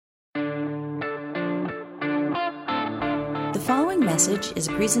following message is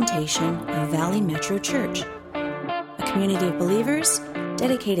a presentation of Valley Metro Church, a community of believers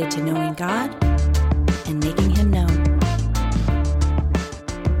dedicated to knowing God and making Him known.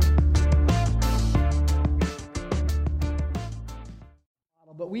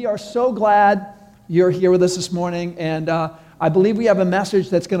 But we are so glad you're here with us this morning, and I believe we have a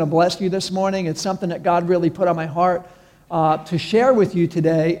message that's going to bless you this morning. It's something that God really put on my heart to share with you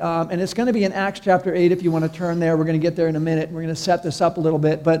today, and it's going to be in Acts chapter 8 if you want to turn there. We're going to get there in a minute. We're going to set this up a little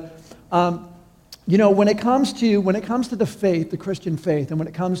bit, but when it comes to the faith, the Christian faith, and when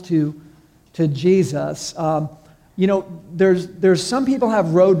it comes to Jesus, there's some people have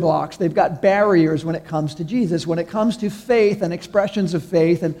roadblocks. They've got barriers when it comes to Jesus. When it comes to faith and expressions of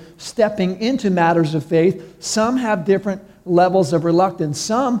faith and stepping into matters of faith, some have different levels of reluctance.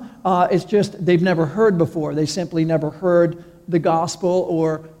 Some, it's just they've never heard before. They simply never heard the gospel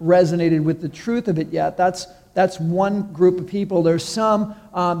or resonated with the truth of it yet. That's one group of people. There's some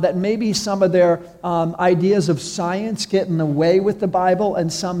that maybe some of their ideas of science get in the way with the Bible,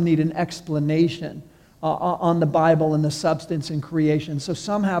 and some need an explanation on the Bible and the substance and creation. So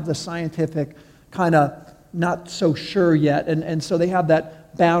some have the scientific kind of not so sure yet, and so they have that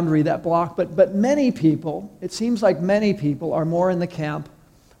boundary, that block. But many people, it seems like many people are more in the camp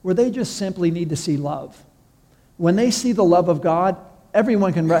where they just simply need to see love. When they see the love of God,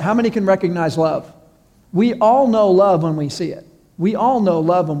 everyone can, how many can recognize love? We all know love when we see it. We all know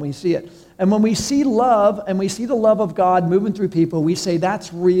love when we see it. And when we see love and we see the love of God moving through people, we say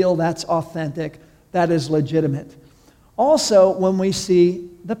that's real, that's authentic, that is legitimate. Also, when we see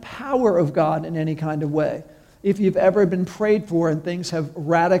the power of God in any kind of way. If you've ever been prayed for and things have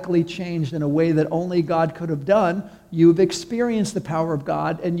radically changed in a way that only God could have done, you've experienced the power of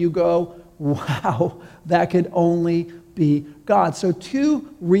God and you go, wow, that could only be God. So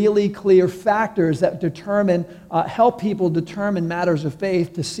two really clear factors that help people determine matters of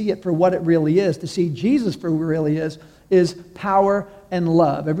faith, to see it for what it really is, to see Jesus for who he really is power and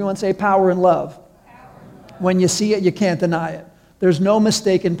love. Everyone say power and love. When you see it, you can't deny it. There's no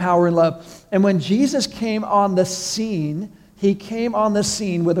mistake in power and love. And when Jesus came on the scene, he came on the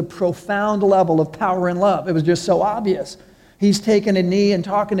scene with a profound level of power and love. It was just so obvious. He's taking a knee and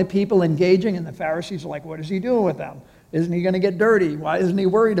talking to people, engaging, and the Pharisees are like, what is he doing with them? Isn't he going to get dirty? Why isn't he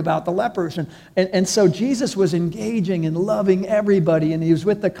worried about the lepers? And so Jesus was engaging and loving everybody, and he was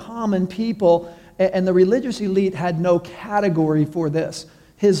with the common people, and the religious elite had no category for this.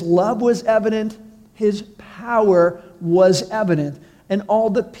 His love was evident. His power was evident, and all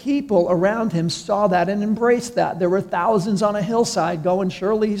the people around him saw that and embraced that. There were thousands on a hillside going,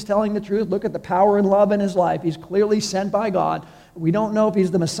 surely he's telling the truth. Look at the power and love in his life. He's clearly sent by God. We don't know if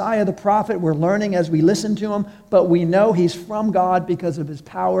he's the Messiah, the prophet. We're learning as we listen to him, but we know he's from God because of his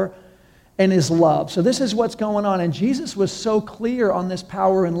power and his love. So this is what's going on, and Jesus was so clear on this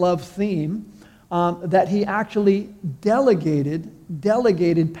power and love theme that he actually delegated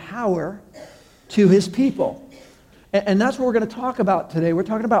power to his people. And that's what we're going to talk about today. We're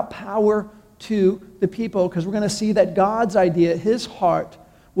talking about power to the people, because we're going to see that God's idea, his heart,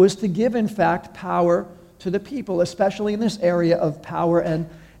 was to give, in fact, power to the people, especially in this area of power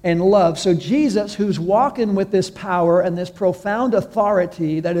and love. So Jesus, who's walking with this power and this profound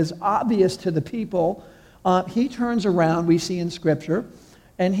authority that is obvious to the people, he turns around, we see in Scripture,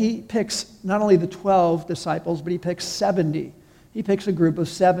 and he picks not only the 12 disciples, but he picks 70. He picks a group of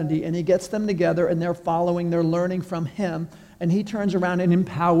 70, and he gets them together, and they're following, they're learning from him, and he turns around and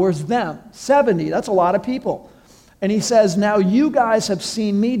empowers them. 70, that's a lot of people. And he says, now you guys have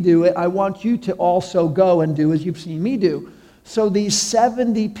seen me do it. I want you to also go and do as you've seen me do. So these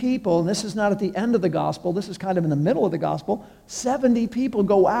 70 people, and this is not at the end of the gospel, this is kind of in the middle of the gospel, 70 people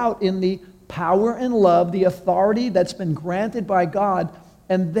go out in the power and love, the authority that's been granted by God,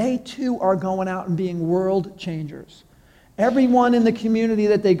 and they too are going out and being world changers. Everyone in the community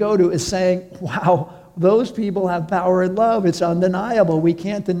that they go to is saying, wow, those people have power and love. It's undeniable. We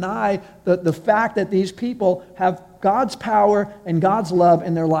can't deny the fact that these people have God's power and God's love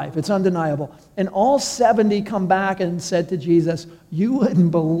in their life. It's undeniable. And all 70 come back and said to Jesus, you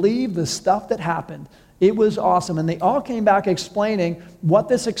wouldn't believe the stuff that happened. It was awesome. And they all came back explaining what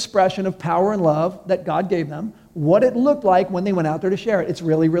this expression of power and love that God gave them, what it looked like when they went out there to share it. It's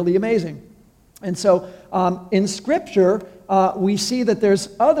really, really amazing. And so in Scripture, we see that there's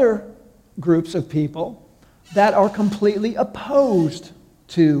other groups of people that are completely opposed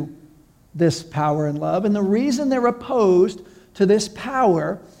to this power and love. And the reason they're opposed to this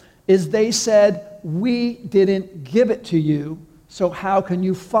power is they said, we didn't give it to you, so how can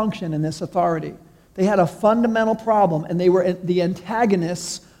you function in this authority? They had a fundamental problem, and they were the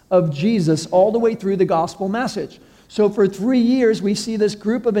antagonists of Jesus all the way through the gospel message. So for 3 years, we see this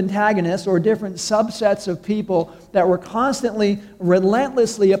group of antagonists or different subsets of people that were constantly,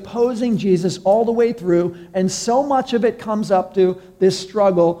 relentlessly opposing Jesus all the way through. And so much of it comes up to this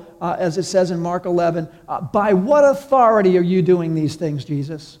struggle, as it says in Mark 11. By what authority are you doing these things,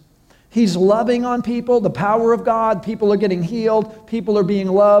 Jesus? He's loving on people, the power of God. People are getting healed. People are being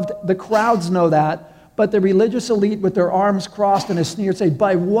loved. The crowds know that. But the religious elite with their arms crossed and a sneer say,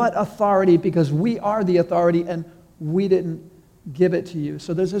 by what authority? Because we are the authority and we didn't give it to you.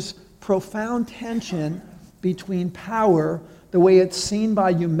 So there's this profound tension between power, the way it's seen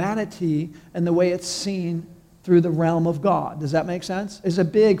by humanity, and the way it's seen through the realm of God. Does that make sense? It's a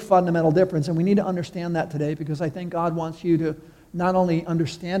big fundamental difference, and we need to understand that today because I think God wants you to not only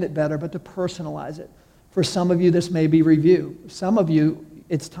understand it better, but to personalize it. For some of you, this may be review. Some of you,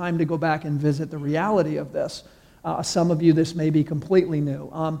 it's time to go back and visit the reality of this. Some of you, this may be completely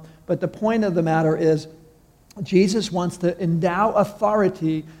new. But the point of the matter is, Jesus wants to endow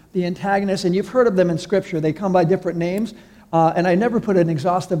authority the antagonists, and you've heard of them in Scripture. They come by different names, and I never put an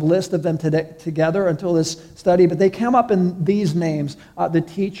exhaustive list of them together until this study, but they come up in these names: the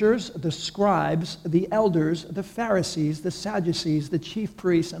teachers, the scribes, the elders, the Pharisees, the Sadducees, the chief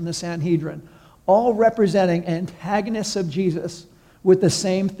priests, and the Sanhedrin, all representing antagonists of Jesus with the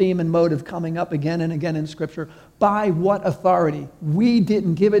same theme and motive coming up again and again in Scripture. By what authority? We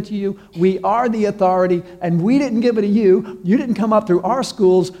didn't give it to you. We are the authority, and we didn't give it to you. You didn't come up through our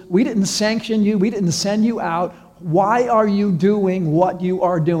schools. We didn't sanction you. We didn't send you out. Why are you doing what you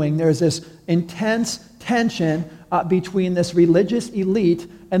are doing? There's this intense tension between this religious elite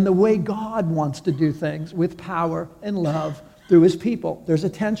and the way God wants to do things with power and love through his people. There's a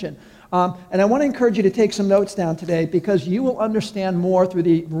tension. And I want to encourage you to take some notes down today because you will understand more through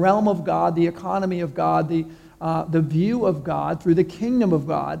the realm of God, the economy of God, the view of God, through the kingdom of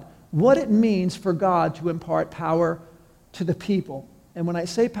God, what it means for God to impart power to the people. And when I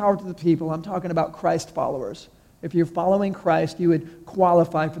say power to the people, I'm talking about Christ followers. If you're following Christ, you would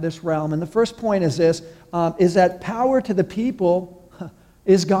qualify for this realm. And the first point is this, is that power to the people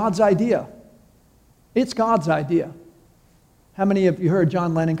is God's idea. It's God's idea. How many of you heard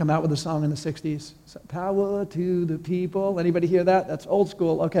John Lennon come out with a song in the 60s? Power to the people. Anybody hear that? That's old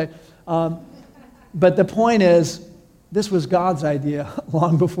school. Okay. But the point is, this was God's idea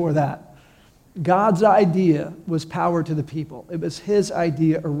long before that. God's idea was power to the people. It was his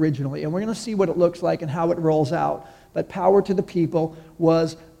idea originally. And we're going to see what it looks like and how it rolls out. But power to the people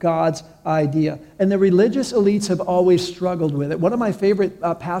was God's idea. And the religious elites have always struggled with it. One of my favorite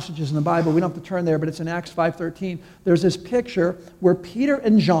passages in the Bible, we don't have to turn there, but it's in Acts 5:13. There's this picture where Peter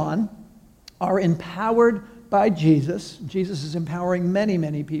and John are empowered by Jesus. Jesus is empowering many,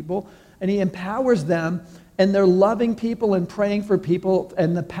 many people. And he empowers them, and they're loving people and praying for people.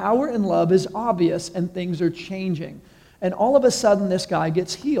 And the power and love is obvious, and things are changing. And all of a sudden, this guy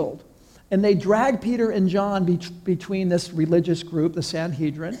gets healed. And they dragged Peter and John between this religious group, the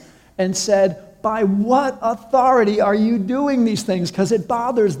Sanhedrin, and said, by what authority are you doing these things? Because it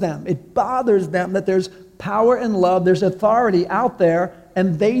bothers them. It bothers them that there's power and love, there's authority out there,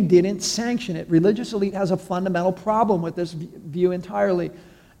 and they didn't sanction it. Religious elite has a fundamental problem with this view entirely.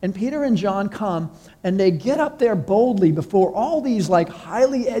 And Peter and John come, and they get up there boldly before all these like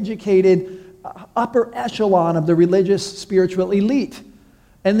highly educated upper echelon of the religious spiritual elite.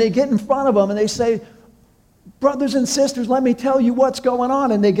 And they get in front of them and they say, brothers and sisters, let me tell you what's going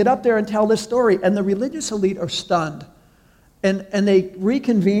on. And they get up there and tell this story. And the religious elite are stunned. And they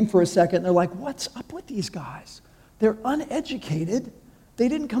reconvene for a second. And they're like, what's up with these guys? They're uneducated. They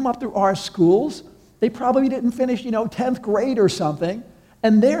didn't come up through our schools. They probably didn't finish, 10th grade or something.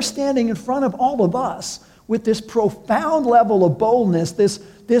 And they're standing in front of all of us with this profound level of boldness, this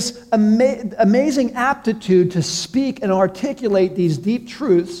amazing aptitude to speak and articulate these deep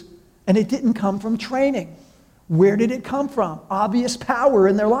truths, and it didn't come from training. Where did it come from? Obvious power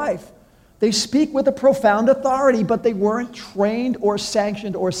in their life. They speak with a profound authority, but they weren't trained or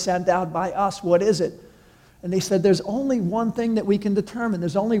sanctioned or sent out by us. What is it? And they said, there's only one thing that we can determine.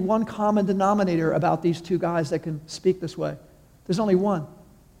 There's only one common denominator about these two guys that can speak this way. There's only one.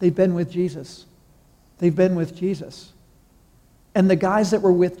 They've been with Jesus. They've been with Jesus. And the guys that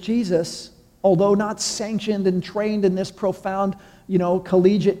were with Jesus, although not sanctioned and trained in this profound,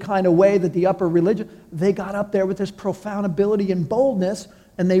 collegiate kind of way that the upper religion, they got up there with this profound ability and boldness,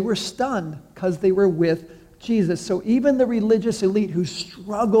 and they were stunned because they were with Jesus. So even the religious elite who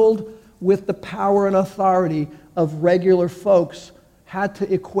struggled with the power and authority of regular folks had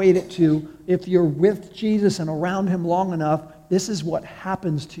to equate it to, if you're with Jesus and around him long enough, this is what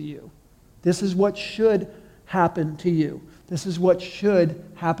happens to you. This is what should happen to you. This is what should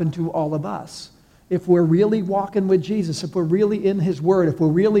happen to all of us. if we're really walking with Jesus, if we're really in his word, if we're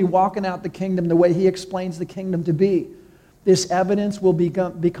really walking out the kingdom the way he explains the kingdom to be, this evidence will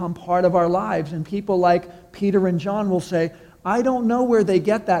become part of our lives. And people like Peter and John will say, I don't know where they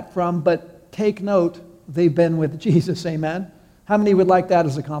get that from, but take note, they've been with Jesus, amen? How many would like that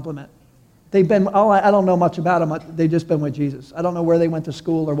as a compliment? They've been, I don't know much about them, they've just been with Jesus. I don't know where they went to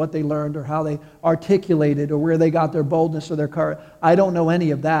school or what they learned or how they articulated or where they got their boldness or their courage. I don't know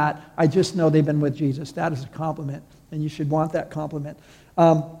any of that. I just know they've been with Jesus. That is a compliment, and you should want that compliment.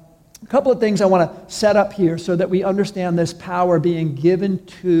 A couple of things I want to set up here so that we understand this power being given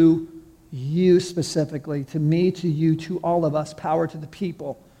to you specifically, to me, to you, to all of us, power to the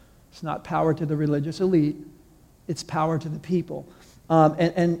people. It's not power to the religious elite. It's power to the people.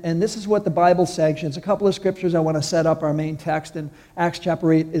 And this is what the Bible sanctions. A couple of scriptures I want to set up our main text in Acts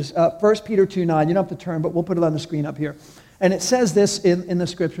chapter 8 is 1 Peter 2:9. You don't have to turn, but we'll put it on the screen up here. And it says this in the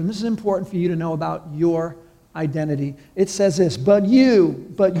scripture, and this is important for you to know about your identity. It says this, but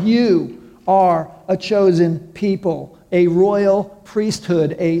you are a chosen people, a royal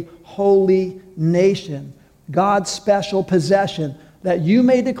priesthood, a holy nation, God's special possession, that you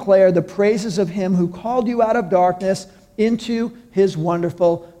may declare the praises of him who called you out of darkness into his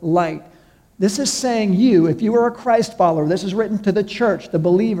wonderful light. This is saying you, if you are a Christ follower, this is written to the church, the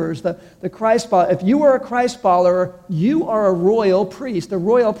believers, the Christ follower. If you are a Christ follower, you are a royal priest. A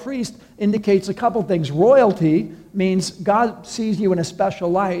royal priest indicates a couple things. Royalty means God sees you in a special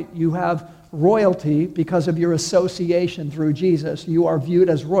light. You have royalty because of your association through Jesus. You are viewed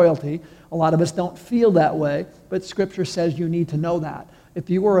as royalty. A lot of us don't feel that way, but Scripture says you need to know that. If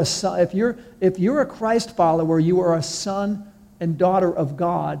you're a Christ follower, you are a son and daughter of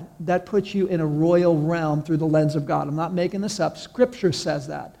God. That puts you in a royal realm through the lens of God. I'm not making this up. Scripture says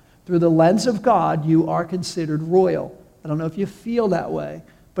that. Through the lens of God, you are considered royal. I don't know if you feel that way,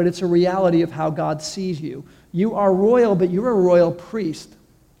 but it's a reality of how God sees you. You are royal, but you're a royal priest.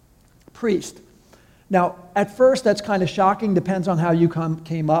 Now, at first, that's kind of shocking. Depends on how you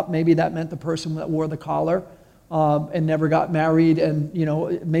came up. Maybe that meant the person that wore the collar and never got married, and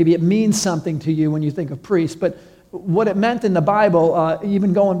maybe it means something to you when you think of priest. But what it meant in the Bible,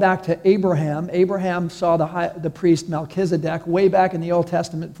 even going back to Abraham saw the priest Melchizedek way back in the Old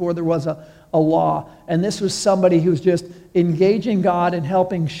Testament before there was a law. And this was somebody who was just engaging God and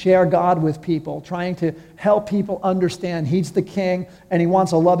helping share God with people, trying to help people understand he's the king and he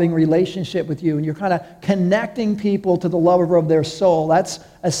wants a loving relationship with you. And you're kind of connecting people to the lover of their soul. That's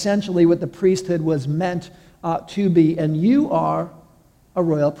essentially what the priesthood was meant to be. And you are a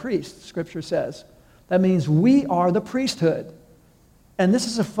royal priest, Scripture says. That means we are the priesthood. And this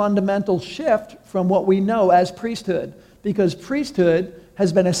is a fundamental shift from what we know as priesthood, because priesthood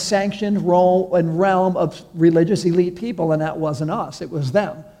has been a sanctioned role and realm of religious elite people, and that wasn't us. It was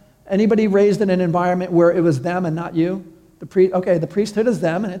them. Anybody raised in an environment where it was them and not you? The priesthood is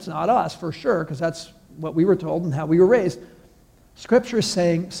them, and it's not us, for sure, because that's what we were told and how we were raised. Scripture is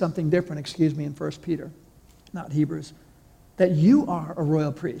saying something different, in 1 Peter, not Hebrews. That you are a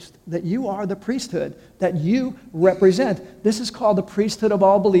royal priest, that you are the priesthood, that you represent. This is called the priesthood of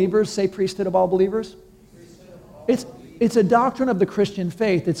all believers. Say priesthood of all believers. It's a doctrine of the Christian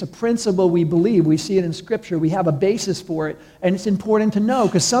faith. It's a principle we believe. We see it in Scripture. We have a basis for it. And it's important to know,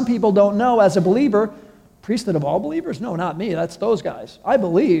 because some people don't know as a believer, priesthood of all believers? No, not me. That's those guys. I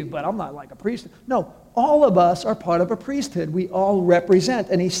believe, but I'm not like a priest. No, all of us are part of a priesthood. We all represent.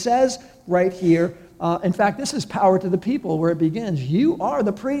 And he says right here, in fact, this is power to the people where it begins. You are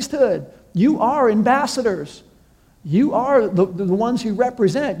the priesthood. You are ambassadors. You are the ones who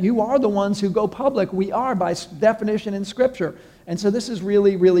represent. You are the ones who go public. We are by definition in Scripture. And so this is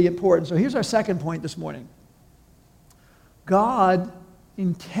really, really important. So here's our second point this morning. God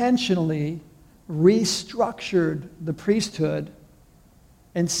intentionally restructured the priesthood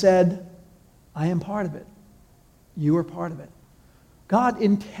and said, I am part of it. You are part of it. God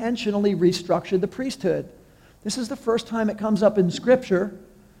intentionally restructured the priesthood. This is the first time it comes up in Scripture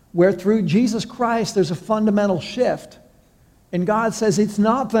where through Jesus Christ there's a fundamental shift. And God says it's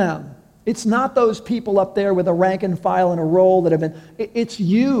not them. It's not those people up there with a rank and file and a roll that have been. It's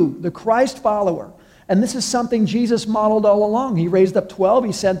you, the Christ follower. And this is something Jesus modeled all along. He raised up 12,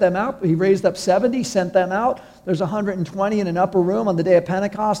 he sent them out. He raised up 70, sent them out. There's 120 in an upper room on the day of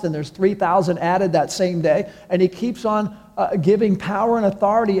Pentecost, and there's 3,000 added that same day. And he keeps on giving power and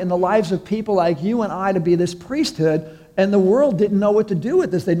authority in the lives of people like you and I to be this priesthood. And the world didn't know what to do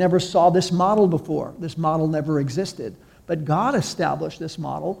with this. They never saw this model before. This model never existed. But God established this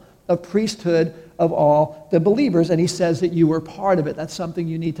model of priesthood of all the believers, and he says that you were part of it. That's something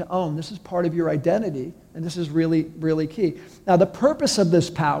you need to own. This is part of your identity, and this is really, really key. Now, the purpose of this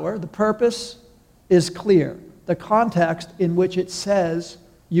power, the purpose is clear. The context in which it says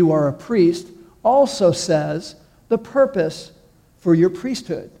you are a priest also says the purpose for your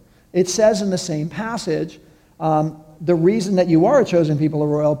priesthood. It says in the same passage, the reason that you are a chosen people, a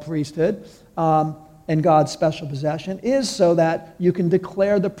royal priesthood, and God's special possession is so that you can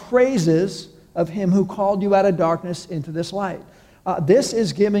declare the praises of him who called you out of darkness into this light. This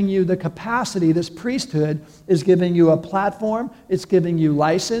is giving you the capacity, this priesthood is giving you a platform, it's giving you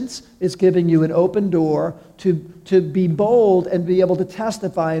license, it's giving you an open door to be bold and be able to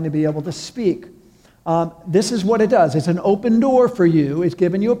testify and to be able to speak. This is what it does. It's an open door for you. It's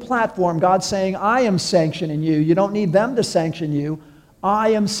giving you a platform. God's saying, I am sanctioning you. You don't need them to sanction you. I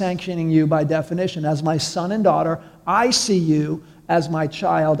am sanctioning you by definition. As my son and daughter, I see you as my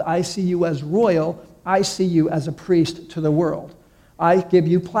child. I see you as royal. I see you as a priest to the world. I give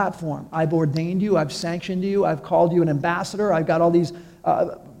you platform. I've ordained you. I've sanctioned you. I've called you an ambassador. I've got all these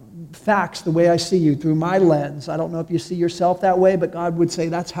facts the way I see you through my lens. I don't know if you see yourself that way, but God would say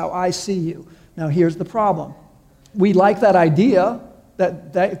that's how I see you. Now here's the problem. We like that idea,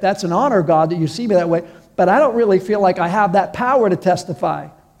 that's an honor, God, that you see me that way, but I don't really feel like I have that power to testify.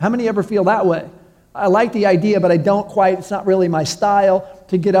 How many ever feel that way? I like the idea, but I don't quite, it's not really my style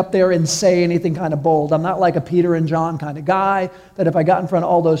to get up there and say anything kind of bold. I'm not like a Peter and John kind of guy, that if I got in front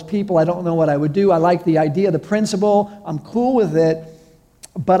of all those people, I don't know what I would do. I like the idea, the principle, I'm cool with it,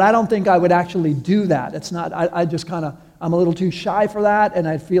 but I don't think I would actually do that. It's not, I just kind of, I'm a little too shy for that, and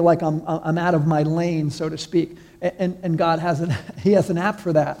I feel like I'm out of my lane, so to speak. And God He has an app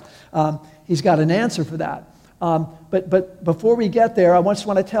for that. He's got an answer for that. But before we get there, I just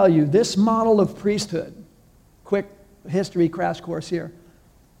want to tell you, this model of priesthood, quick history crash course here.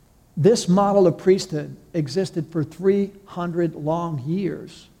 This model of priesthood existed for 300 long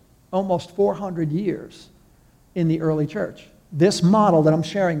years, almost 400 years in the early church. This model that I'm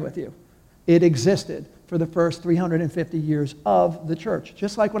sharing with you, it existed for the first 350 years of the church.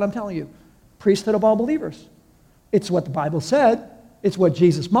 Just like what I'm telling you, priesthood of all believers. It's what the Bible said. It's what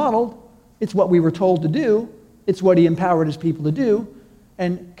Jesus modeled. It's what we were told to do. It's what he empowered his people to do.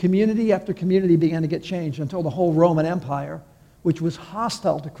 And community after community began to get changed until the whole Roman Empire, which was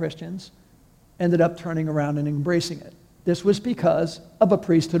hostile to Christians, ended up turning around and embracing it. This was because of a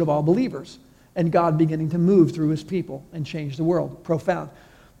priesthood of all believers and God beginning to move through his people and change the world. Profound.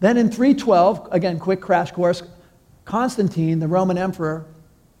 Then in 312, again, quick crash course, Constantine, the Roman emperor,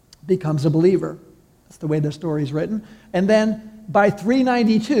 becomes a believer. That's the way the story is written. And then by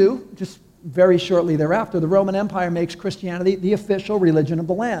 392, just very shortly thereafter, the Roman Empire makes Christianity the official religion of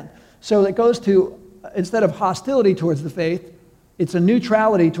the land. So it goes to, instead of hostility towards the faith, it's a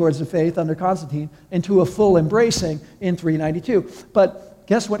neutrality towards the faith under Constantine, into a full embracing in 392. But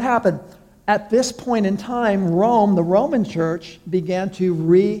guess what happened? At this point in time, Rome, the Roman church, began to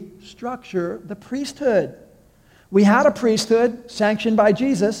restructure the priesthood. We had a priesthood sanctioned by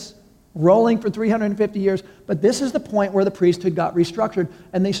Jesus, rolling for 350 years, but this is the point where the priesthood got restructured,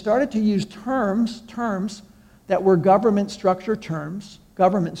 and they started to use terms that were government structure terms,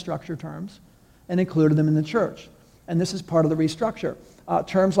 and included them in the church. And this is part of the restructure.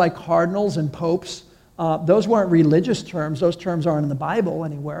 Terms like cardinals and popes, those weren't religious terms. Those terms aren't in the Bible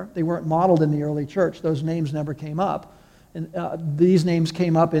anywhere. They weren't modeled in the early church. Those names never came up. And these names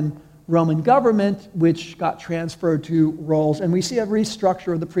came up in Roman government, which got transferred to roles. And we see a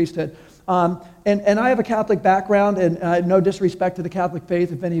restructure of the priesthood. And I have a Catholic background, and no disrespect to the Catholic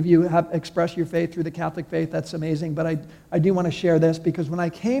faith. If any of you have expressed your faith through the Catholic faith, that's amazing. But I do want to share this, because when I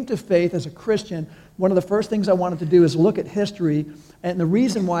came to faith as a Christian, one of the first things I wanted to do is look at history. And the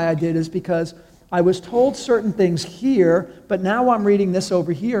reason why I did is because I was told certain things here, but now I'm reading this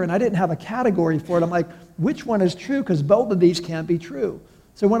over here, and I didn't have a category for it. I'm like, which one is true? Because both of these can't be true.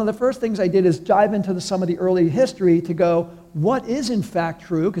 So one of the first things I did is dive into some of the early history to go, what is in fact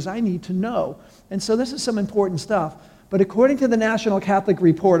true? Because I need to know. And so this is some important stuff. But according to the National Catholic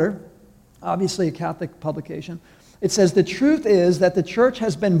Reporter, obviously a Catholic publication, it says the truth is that the church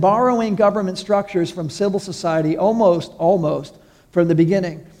has been borrowing government structures from civil society almost from the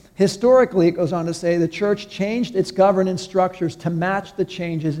beginning. Historically, it goes on to say, the church changed its governance structures to match the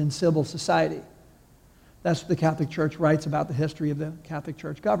changes in civil society. That's what the Catholic Church writes about the history of the Catholic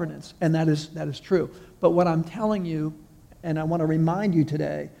Church governance, and that is true. But what I'm telling you, and I want to remind you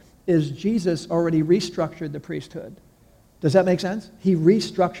today, is Jesus already restructured the priesthood. Does that make sense? He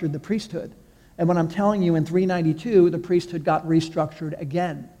restructured the priesthood. And when I'm telling you in 392, the priesthood got restructured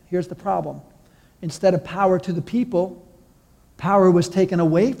again. Here's the problem. Instead of power to the people, power was taken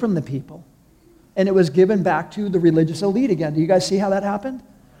away from the people, and it was given back to the religious elite again. Do you guys see how that happened?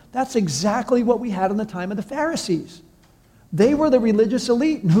 That's exactly what we had in the time of the Pharisees. They were the religious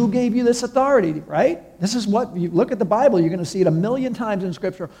elite. And who gave you this authority, right? This is what, you look at the Bible, you're going to see it a million times in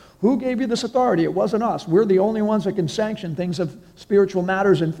Scripture. Who gave you this authority? It wasn't us. We're the only ones that can sanction things of spiritual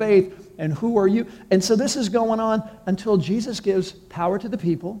matters and faith. And who are you? And so this is going on until Jesus gives power to the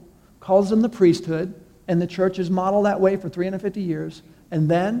people, calls them the priesthood, and the church is modeled that way for 350 years. And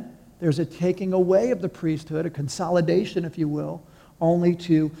then there's a taking away of the priesthood, a consolidation, if you will, only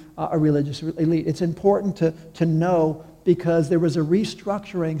to a religious elite. It's important to know, because there was a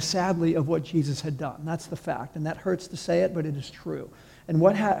restructuring, sadly, of what Jesus had done. That's the fact. And that hurts to say it, but it is true. And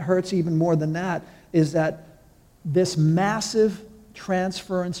what hurts even more than that is that this massive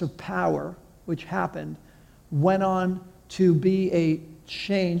transference of power, which happened, went on to be a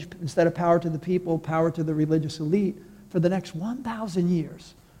change. Instead of power to the people, power to the religious elite for the next 1,000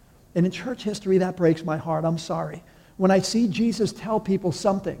 years. And in church history, that breaks my heart. I'm sorry. When I see Jesus tell people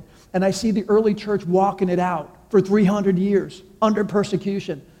something, and I see the early church walking it out for 300 years under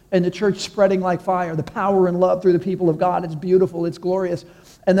persecution, and the church spreading like fire, the power and love through the people of God, it's beautiful, it's glorious.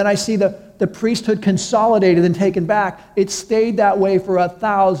 And then I see the priesthood consolidated and taken back. It stayed that way for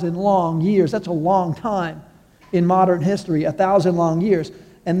 1,000 long years. That's a long time in modern history, 1,000 long years.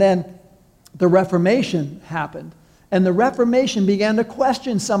 And then the Reformation happened. And the Reformation began to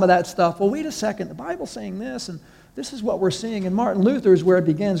question some of that stuff. Well, wait a second, the Bible's saying this, and this is what we're seeing. And Martin Luther is where it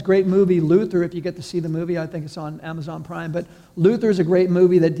begins. Great movie, Luther, if you get to see the movie. I think it's on Amazon Prime. But Luther is a great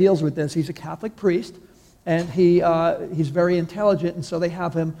movie that deals with this. He's a Catholic priest, and he's very intelligent, and so they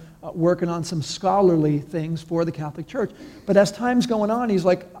have him working on some scholarly things for the Catholic Church. But as time's going on, he's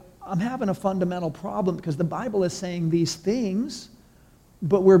like, I'm having a fundamental problem, because the Bible is saying these things,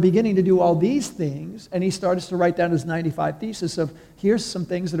 but we're beginning to do all these things. And he starts to write down his 95 thesis of, here's some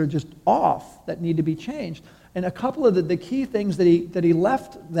things that are just off that need to be changed. And a couple of the key things that he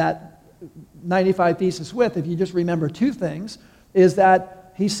left that 95 thesis with, if you just remember two things, is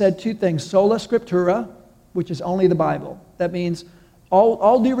that he said two things. Sola Scriptura, which is only the Bible. That means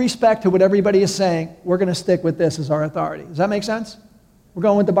all due respect to what everybody is saying, we're going to stick with this as our authority. Does that make sense? We're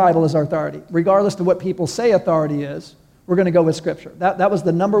going with the Bible as our authority. Regardless of what people say authority is, we're going to go with Scripture. That was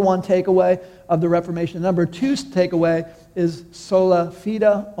the number one takeaway of the Reformation. Number two takeaway is sola fide,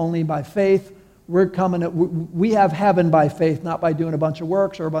 only by faith. We have heaven by faith, not by doing a bunch of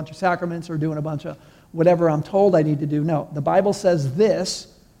works or a bunch of sacraments or doing a bunch of whatever I'm told I need to do. No, the Bible says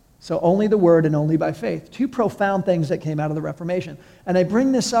this, so only the Word and only by faith. Two profound things that came out of the Reformation. And I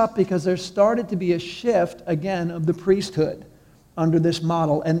bring this up because there started to be a shift, again, of the priesthood under this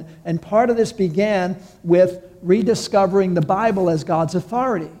model. And part of this began with rediscovering the Bible as God's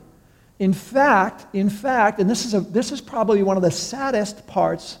authority. In fact, and this is probably one of the saddest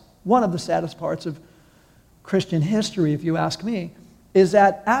parts of Christian history, if you ask me, is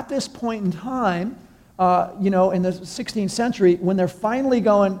that at this point in time, in the 16th century, when they're finally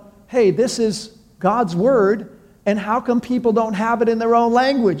going, hey, this is God's Word, and how come people don't have it in their own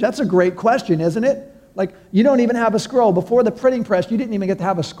language? That's a great question, isn't it? Like, you don't even have a scroll. Before the printing press, you didn't even get to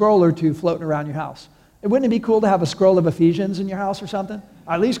have a scroll or two floating around your house. Wouldn't it be cool to have a scroll of Ephesians in your house or something?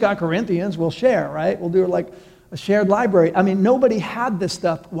 I at least got Corinthians. We'll share, right? We'll do like a shared library. I mean, nobody had this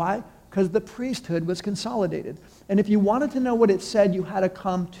stuff. Why? Because the priesthood was consolidated. And if you wanted to know what it said, you had to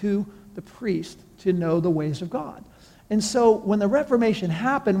come to the priest to know the ways of God. And so when the Reformation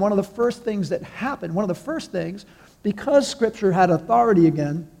happened, one of the first things, because Scripture had authority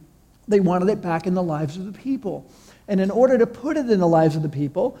again, they wanted it back in the lives of the people. And in order to put it in the lives of the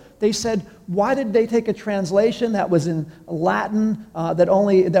people, they said, why did they take a translation that was in Latin,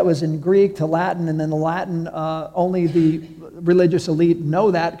 that was in Greek to Latin, and then the Latin, only the religious elite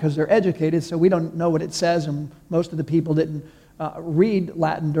know that because they're educated, so we don't know what it says, and most of the people didn't read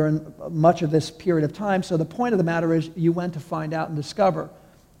Latin during much of this period of time. So the point of the matter is, you went to find out and discover.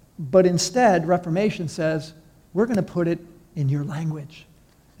 But instead, Reformation says, we're going to put it in your language.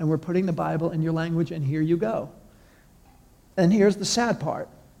 And we're putting the Bible in your language, and here you go. And here's the sad part.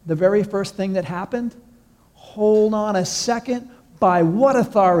 The very first thing that happened, hold on a second, by what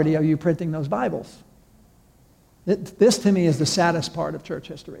authority are you printing those Bibles? This to me is the saddest part of church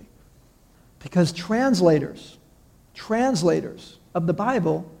history. Because translators of the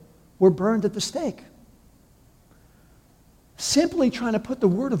Bible were burned at the stake. Simply trying to put the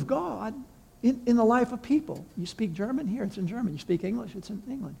Word of God in the life of people. You speak German? Here, it's in German. You speak English? It's in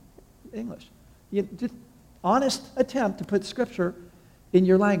English. Just honest attempt to put Scripture in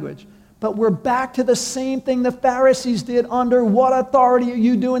your language. But we're back to the same thing the Pharisees did. Under what authority are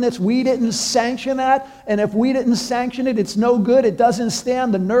you doing this? We didn't sanction that. And if we didn't sanction it, it's no good. It doesn't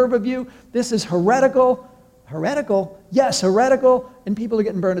stand the nerve of you. This is heretical. Heretical? Yes, heretical, and people are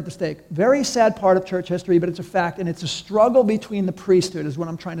getting burned at the stake. Very sad part of church history, but it's a fact, and it's a struggle between the priesthood is what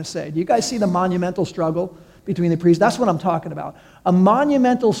I'm trying to say. Do you guys see the monumental struggle between the priests? That's what I'm talking about. A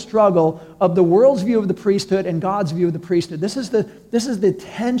monumental struggle of the world's view of the priesthood and God's view of the priesthood. This is the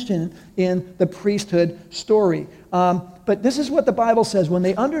tension in the priesthood story. But this is what the Bible says. When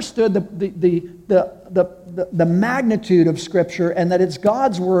they understood the magnitude of Scripture and that it's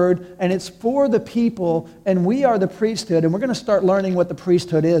God's word and it's for the people and we are the priesthood, and we're going to start learning what the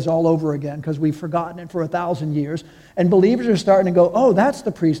priesthood is all over again because we've forgotten it for 1,000 years. And believers are starting to go, oh, that's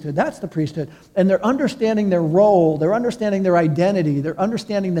the priesthood, that's the priesthood. And they're understanding their role, they're understanding their identity, they're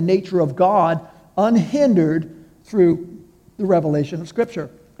understanding the nature of God unhindered through the revelation of Scripture.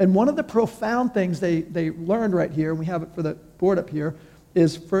 And one of the profound things they learned right here, and we have it for the board up here,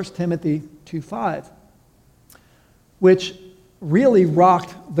 is 1 Timothy 2:5, which really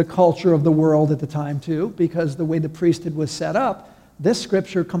rocked the culture of the world at the time too, because the way the priesthood was set up, this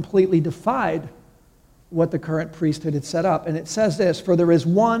scripture completely defied what the current priesthood had set up. And it says this, for there is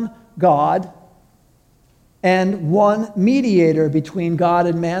one God and one mediator between God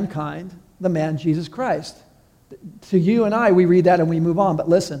and mankind, the man Jesus Christ. To you and I, we read that and we move on. But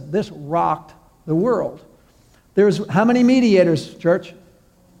listen, this rocked the world. There's how many mediators, church?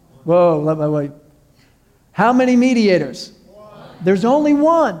 Whoa, wait. How many mediators? There's only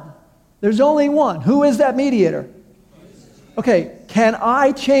one. There's only one. Who is that mediator? Okay, can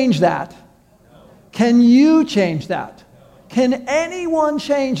I change that? Can you change that? Can anyone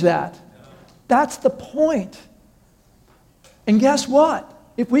change that? That's the point. And guess what?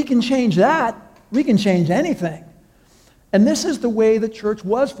 If we can change that, we can change anything. And this is the way the church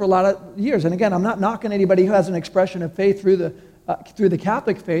was for a lot of years. And again, I'm not knocking anybody who has an expression of faith through the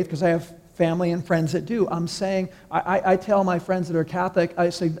Catholic faith, because I have family and friends that do. I'm saying, I tell my friends that are Catholic, I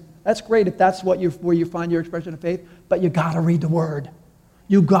say, that's great if that's where you find your expression of faith, but you got to read the Word.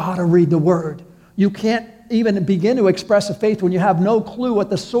 You got to read the Word. You can't even begin to express a faith when you have no clue what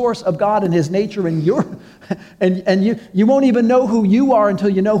the source of God and His nature and you won't even know who you are until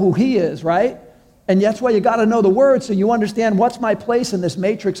you know who He is, right? And that's why you got to know the Word so you understand what's my place in this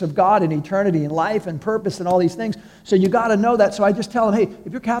matrix of God and eternity and life and purpose and all these things. So you got to know that. So I just tell them, hey,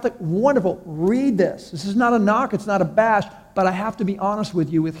 if you're Catholic, wonderful, read this. This is not a knock, it's not a bash, but I have to be honest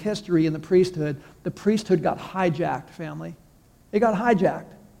with you with history and the priesthood. The priesthood got hijacked, family. It got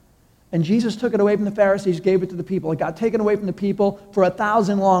hijacked. And Jesus took it away from the Pharisees, gave it to the people. It got taken away from the people for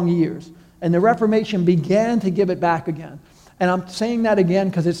 1,000 long years. And the Reformation began to give it back again. And I'm saying that again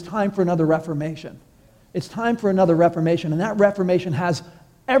because it's time for another Reformation. It's time for another Reformation. And that Reformation has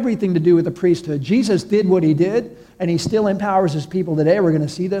everything to do with the priesthood. Jesus did what He did, and He still empowers His people today. We're going to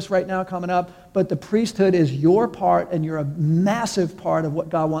see this right now coming up. But the priesthood is your part, and you're a massive part of what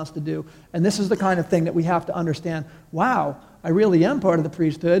God wants to do. And this is the kind of thing that we have to understand. Wow, I really am part of the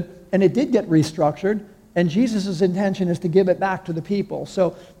priesthood, and it did get restructured. And Jesus' intention is to give it back to the people.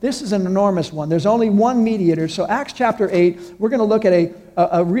 So this is an enormous one. There's only one mediator. So Acts chapter 8, we're going to look at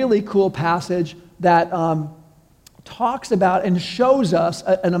a really cool passage that talks about and shows us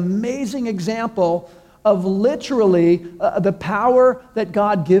an amazing example of literally the power that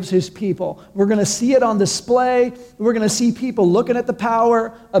God gives His people. We're going to see it on display. We're going to see people looking at the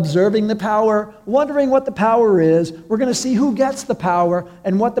power, observing the power, wondering what the power is. We're going to see who gets the power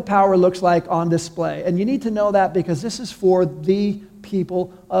and what the power looks like on display. And you need to know that because this is for the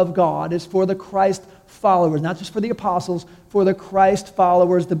people of God. It's for the Christ followers, not just for the apostles, for the Christ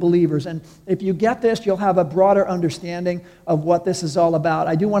followers, the believers. And if you get this, you'll have a broader understanding of what this is all about.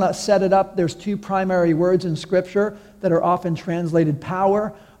 I do want to set it up. There's two primary words in Scripture that are often translated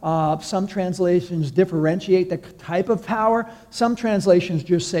power. Some translations differentiate the type of power. Some translations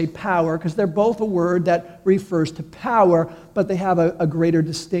just say power because they're both a word that refers to power, but they have a greater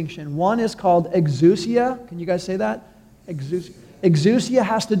distinction. One is called exousia. Can you guys say that? Exousia. Exousia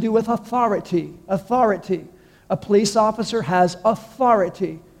has to do with authority. Authority. A police officer has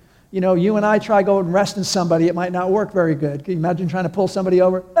authority. You know, you and I try going and arresting somebody, it might not work very good. Can you imagine trying to pull somebody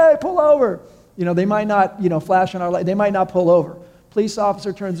over? Hey, pull over. You know, they might not, flash on our light. They might not pull over. Police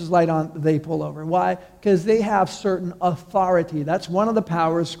officer turns his light on, they pull over. Why? Because they have certain authority. That's one of the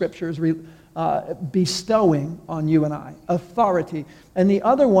powers Scripture is bestowing on you and I. Authority. And the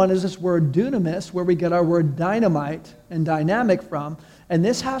other one is this word dunamis, where we get our word dynamite and dynamic from. And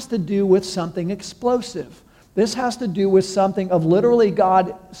this has to do with something explosive. This has to do with something of literally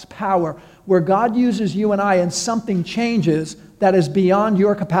God's power, where God uses you and I and something changes that is beyond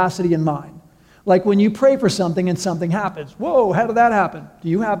your capacity and mine. Like when you pray for something and something happens. Whoa, how did that happen? Do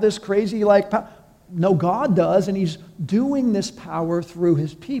you have this crazy power? No, God does, and He's doing this power through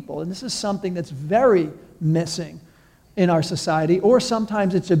His people. And this is something that's very, missing in our society, or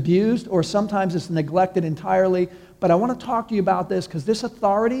sometimes it's abused, or sometimes it's neglected entirely. But I want to talk to you about this because this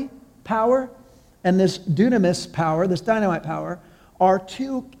authority power and this dunamis power, this dynamite power, are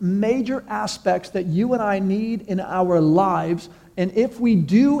two major aspects that you and I need in our lives. And if we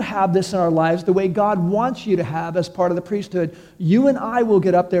do have this in our lives, the way God wants you to have as part of the priesthood, you and I will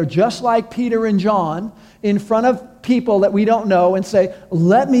get up there just like Peter and John in front of people that we don't know and say,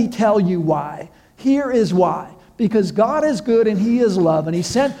 let me tell you why. Here is why. Because God is good and He is love, and He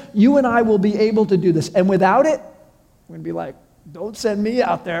sent you and I will be able to do this. And without it, we're going to be like, don't send me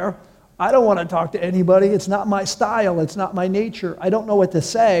out there. I don't want to talk to anybody. It's not my style. It's not my nature. I don't know what to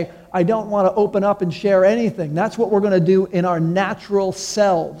say. I don't want to open up and share anything. That's what we're going to do in our natural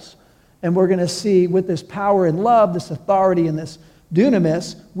selves. And we're going to see with this power and love, this authority and this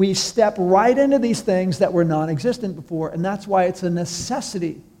dunamis, we step right into these things that were non-existent before. And that's why it's a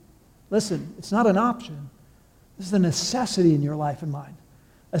necessity. Listen, it's not an option. This is a necessity in your life and mine,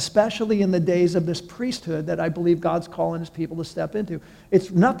 especially in the days of this priesthood that I believe God's calling His people to step into.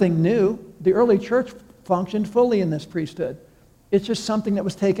 It's nothing new. The early church functioned fully in this priesthood. It's just something that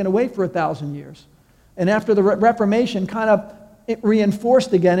was taken away for 1,000 years. And after the Reformation, kind of it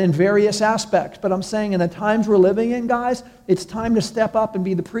reinforced again in various aspects. But I'm saying in the times we're living in, guys, it's time to step up and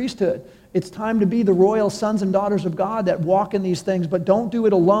be the priesthood. It's time to be the royal sons and daughters of God that walk in these things, but don't do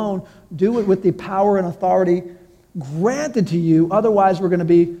it alone. Do it with the power and authority granted to you. Otherwise, we're going to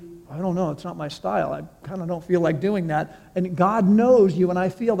be, I don't know, it's not my style. I kind of don't feel like doing that. And God knows you and I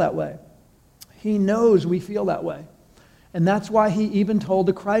feel that way. He knows we feel that way. And that's why He even told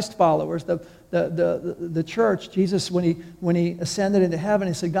the Christ followers, the church, Jesus, when he ascended into heaven,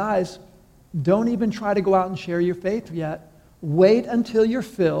 He said, guys, don't even try to go out and share your faith yet. Wait until you're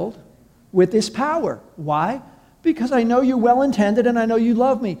filled with this power. Why? Because I know you're well-intended and I know you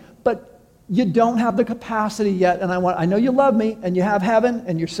love me. But you don't have the capacity yet, and I know you love me, and you have heaven,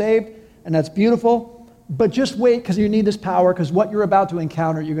 and you're saved, and that's beautiful, but just wait because you need this power, because what you're about to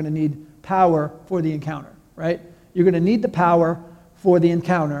encounter, you're going to need power for the encounter, right? You're going to need the power for the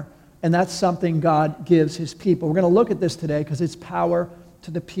encounter, and that's something God gives His people. We're going to look at this today because it's power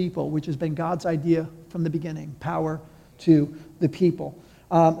to the people, which has been God's idea from the beginning, power to the people.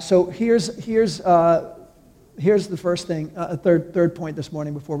 So here's the first thing, a third point this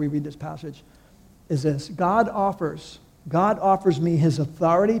morning before we read this passage, is this. God offers me His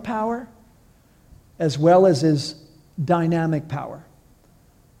authority power as well as His dynamic power.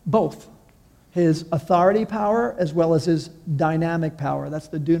 Both. His authority power as well as His dynamic power. That's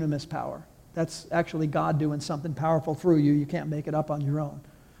the dunamis power. That's actually God doing something powerful through you. You can't make it up on your own.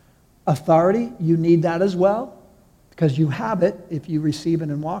 Authority, you need that as well because you have it if you receive it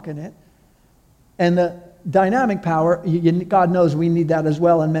and walk in it. And the dynamic power, God knows we need that as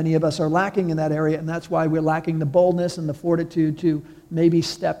well, and many of us are lacking in that area, and that's why we're lacking the boldness and the fortitude to maybe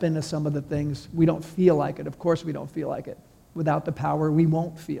step into some of the things. We don't feel like it. Of course we don't feel like it. Without the power, we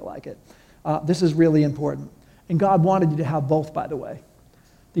won't feel like it. This is really important. And God wanted you to have both, by the way.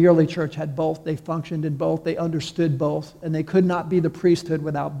 The early church had both. They functioned in both. They understood both, and they could not be the priesthood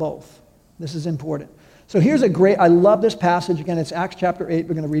without both. This is important. So here's I love this passage. Again, it's Acts chapter 8.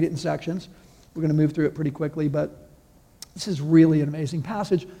 We're going to read it in sections. We're going to move through it pretty quickly, but this is really an amazing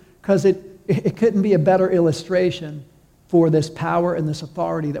passage because it couldn't be a better illustration for this power and this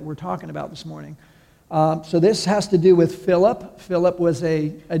authority that we're talking about this morning. So this has to do with Philip. Philip was a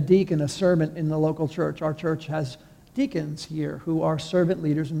deacon, a servant in the local church. Our church has deacons here who are servant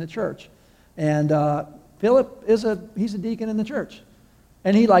leaders in the church. And Philip he's a deacon in the church,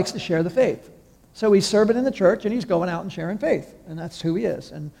 and he likes to share the faith. So he's serving in the church, and he's going out and sharing faith, and that's who he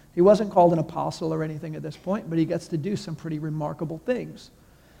is. And he wasn't called an apostle or anything at this point, but he gets to do some pretty remarkable things.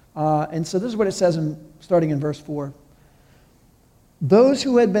 And so this is what it says starting in verse 4. Those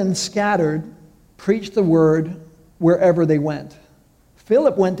who had been scattered preached the word wherever they went.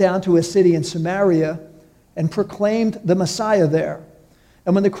 Philip went down to a city in Samaria and proclaimed the Messiah there.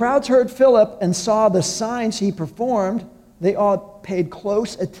 And when the crowds heard Philip and saw the signs he performed, they all paid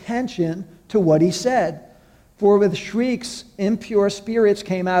close attention to what he said. For with shrieks, impure spirits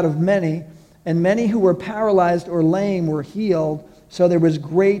came out of many, and many who were paralyzed or lame were healed. So there was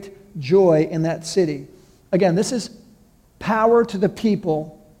great joy in that city. Again, this is power to the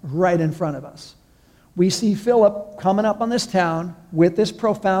people right in front of us. We see Philip coming up on this town with this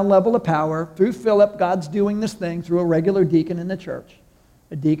profound level of power. Through Philip, God's doing this thing through a regular deacon in the church.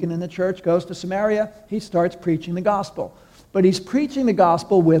 A deacon in the church goes to Samaria. He starts preaching the gospel. But he's preaching the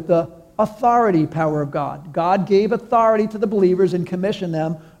gospel with the authority power of God. God gave authority to the believers and commissioned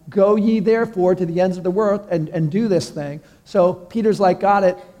them, go ye therefore to the ends of the world and do this thing. So Peter's like, got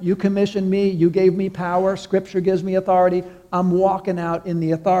it. You commissioned me. You gave me power. Scripture gives me authority. I'm walking out in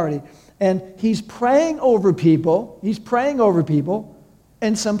the authority. And he's praying over people. He's praying over people,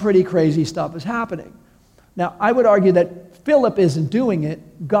 and some pretty crazy stuff is happening. Now, I would argue that Philip isn't doing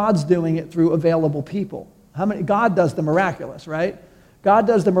it. God's doing it through available people. God does the miraculous, right? God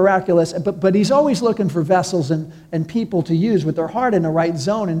does the miraculous, but he's always looking for vessels and people to use with their heart in the right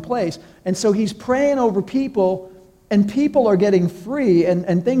zone and place. And so he's praying over people, and people are getting free,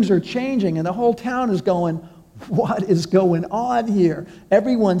 and things are changing, and the whole town is going, what is going on here?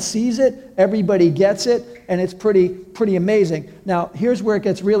 Everyone sees it, everybody gets it, and it's pretty amazing. Now, here's where it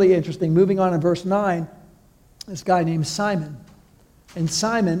gets really interesting. Moving on in verse 9, this guy named Simon. And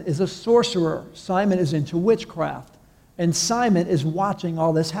Simon is a sorcerer. Simon is into witchcraft. And Simon is watching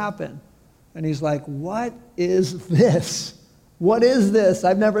all this happen. And he's like, what is this? What is this?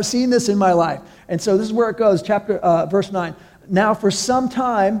 I've never seen this in my life. And so this is where it goes, verse 9. Now for some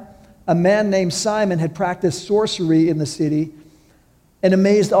time, a man named Simon had practiced sorcery in the city and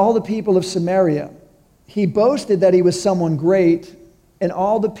amazed all the people of Samaria. He boasted that he was someone great, and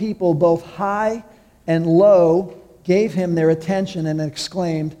all the people, both high and low, gave him their attention and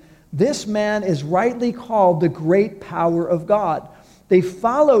exclaimed, this man is rightly called the great power of God. They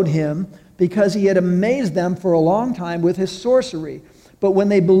followed him because he had amazed them for a long time with his sorcery. But when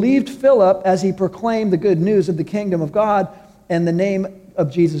they believed Philip as he proclaimed the good news of the kingdom of God and the name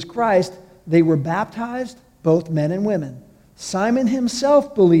of Jesus Christ, they were baptized, both men and women. Simon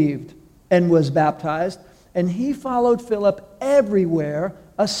himself believed and was baptized, and he followed Philip everywhere,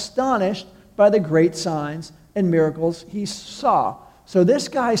 astonished by the great signs and miracles he saw. So this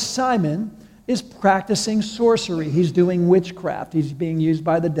guy, Simon, is practicing sorcery. He's doing witchcraft. He's being used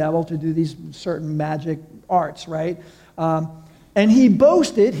by the devil to do these certain magic arts, right? And he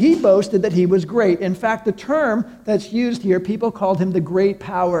boasted that he was great. In fact, the term that's used here, people called him the great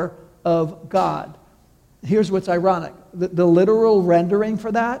power of God. Here's what's ironic. The literal rendering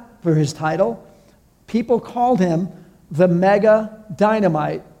for that, for his title, people called him the mega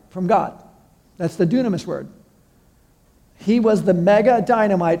dynamite from God. That's the dunamis word. He was the mega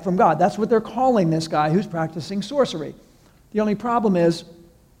dynamite from God. That's what they're calling this guy who's practicing sorcery. The only problem is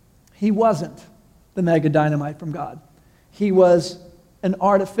he wasn't the mega dynamite from God. He was an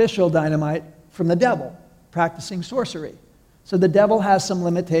artificial dynamite from the devil practicing sorcery. So the devil has some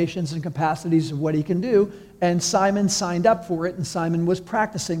limitations and capacities of what he can do, and Simon signed up for it, and Simon was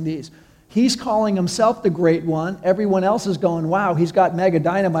practicing these. He's calling himself the great one. Everyone else is going, wow, he's got mega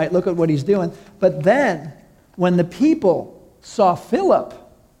dynamite. Look at what he's doing. But then, when the people saw Philip,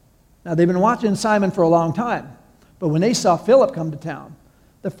 now they've been watching Simon for a long time, but when they saw Philip come to town,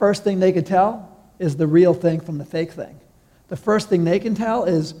 the first thing they could tell is the real thing from the fake thing. The first thing they can tell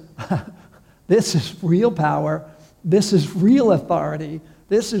is, this is real power, this is real authority,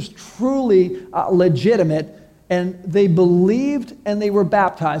 this is truly legitimate, and they believed and they were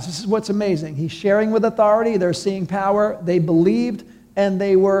baptized. This is what's amazing. He's sharing with authority, they're seeing power, they believed, and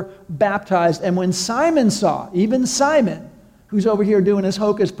they were baptized. And when Simon saw, even Simon, who's over here doing his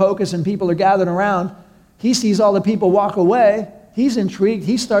hocus pocus and people are gathered around, he sees all the people walk away. He's intrigued.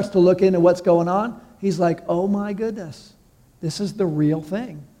 He starts to look into what's going on. He's like, oh my goodness, this is the real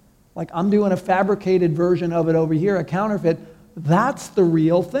thing. Like, I'm doing a fabricated version of it over here, a counterfeit. That's the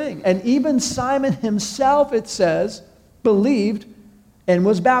real thing. And even Simon himself, it says, believed and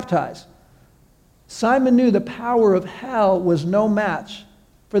was baptized. Simon knew the power of hell was no match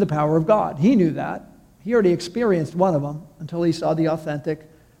for the power of God. He knew that. He already experienced one of them until he saw the authentic,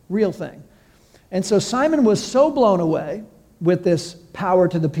 real thing. And so Simon was so blown away with this power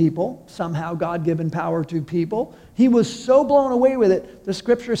to the people, somehow God-given power to people. He was so blown away with it, the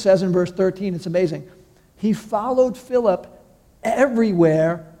scripture says in verse 13, it's amazing. He followed Philip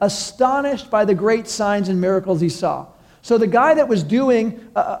everywhere, astonished by the great signs and miracles he saw. So the guy that was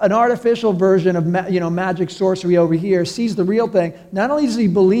doing an artificial version of magic sorcery over here sees the real thing. Not only does he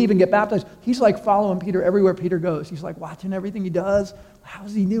believe and get baptized, he's like following Peter everywhere Peter goes. He's like watching everything he does.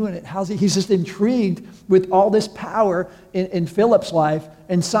 How's he doing it? He's just intrigued with all this power in Philip's life,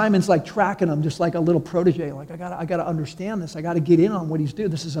 and Simon's like tracking him just like a little protege. Like, I gotta understand this. I gotta get in on what he's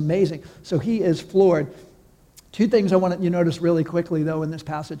doing. This is amazing. So he is floored. Two things I want you to notice really quickly, though, in this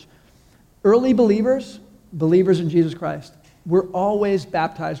passage. Early believers in Jesus Christ, we're always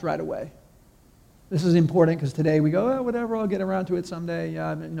baptized right away. This is important because today we go, oh, whatever, I'll get around to it someday.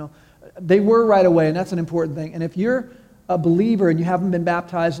 They were right away, and that's an important thing. And if you're a believer and you haven't been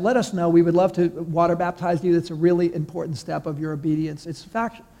baptized, let us know. We would love to water baptize you. That's a really important step of your obedience. It's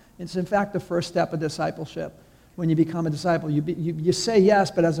It's in fact the first step of discipleship. When you become a disciple, you say yes,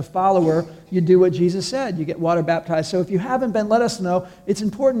 but as a follower, you do what Jesus said. You get water baptized. So if you haven't been, let us know. It's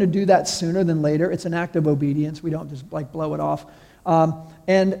important to do that sooner than later. It's an act of obedience. We don't just blow it off.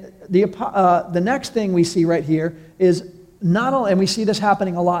 And the next thing we see right here is not only, and we see this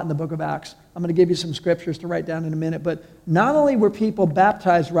happening a lot in the book of Acts. I'm going to give you some scriptures to write down in a minute, but not only were people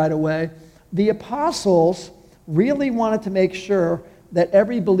baptized right away, the apostles really wanted to make sure that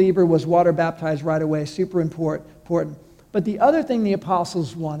every believer was water baptized right away. Super important. But the other thing the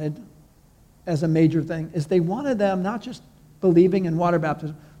apostles wanted, as a major thing, is they wanted them not just believing in water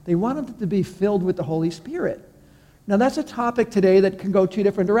baptism, they wanted them to be filled with the Holy Spirit. Now that's a topic today that can go two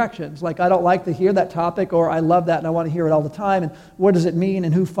different directions. Like, I don't like to hear that topic, or I love that and I want to hear it all the time, and what does it mean,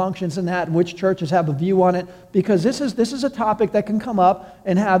 and who functions in that, and which churches have a view on it, because this is a topic that can come up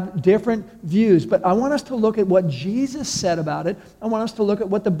and have different views. But I want us to look at what Jesus said about it. I want us to look at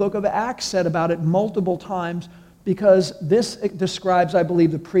what the book of Acts said about it multiple times, because this describes, I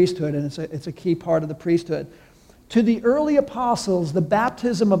believe, the priesthood, and it's a key part of the priesthood. To the early apostles, the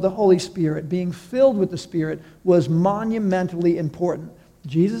baptism of the Holy Spirit, being filled with the Spirit, was monumentally important.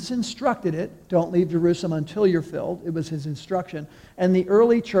 Jesus instructed it, don't leave Jerusalem until you're filled. It was his instruction. And the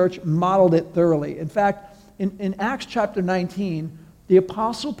early church modeled it thoroughly. In fact, in Acts chapter 19, the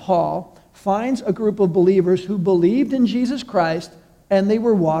apostle Paul finds a group of believers who believed in Jesus Christ, and they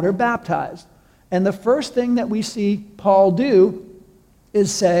were water baptized. And the first thing that we see Paul do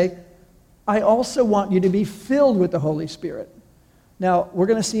is say, I also want you to be filled with the Holy Spirit. Now, we're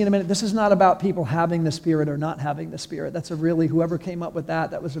going to see in a minute, this is not about people having the Spirit or not having the Spirit. That's whoever came up with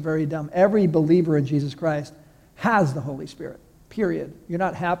that was a very dumb. Every believer in Jesus Christ has the Holy Spirit, period. You're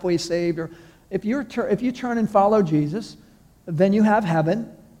not halfway saved. Or if you turn and follow Jesus, then you have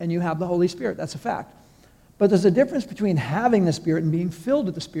heaven and you have the Holy Spirit. That's a fact. But there's a difference between having the Spirit and being filled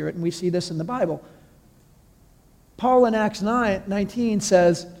with the Spirit, and we see this in the Bible. Paul in Acts 19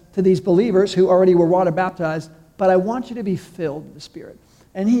 says to these believers who already were water baptized, but I want you to be filled with the Spirit.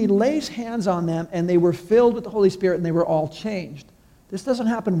 And he lays hands on them, and they were filled with the Holy Spirit, and they were all changed. This doesn't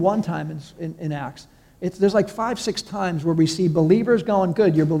happen one time in Acts. There's like 5-6 times where we see believers going,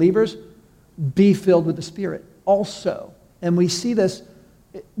 good, you're believers, be filled with the Spirit also. And we see this.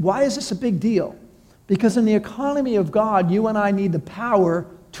 Why is this a big deal? Because in the economy of God, you and I need the power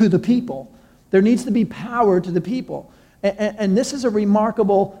to the people. There needs to be power to the people. And this is a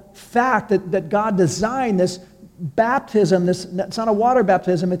remarkable fact that God designed this baptism. It's not a water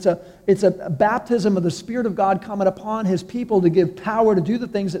baptism. It's a baptism of the Spirit of God coming upon his people to give power to do the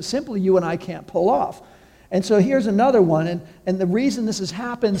things that simply you and I can't pull off. And so here's another one. And the reason this has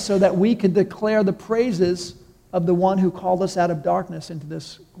happened so that we could declare the praises of the one who called us out of darkness into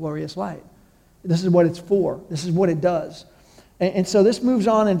this glorious light. This is what it's for. This is what it does. And so this moves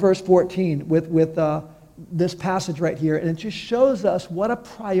on in verse 14 with this passage right here, and it just shows us what a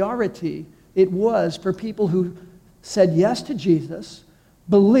priority it was for people who said yes to Jesus,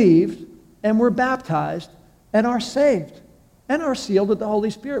 believed, and were baptized, and are saved, and are sealed with the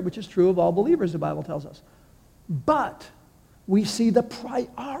Holy Spirit, which is true of all believers, the Bible tells us. But we see the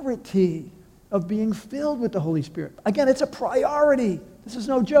priority of being filled with the Holy Spirit. Again, it's a priority. This is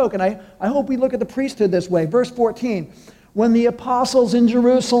no joke, and I hope we look at the priesthood this way. Verse 14, when the apostles in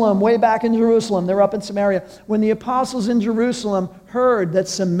Jerusalem, way back in Jerusalem, they're up in Samaria, when the apostles in Jerusalem heard that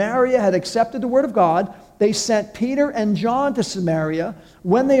Samaria had accepted the word of God, they sent Peter and John to Samaria.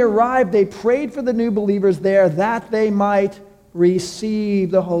 When they arrived, they prayed for the new believers there that they might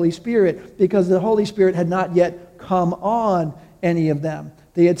receive the Holy Spirit, because the Holy Spirit had not yet come on any of them.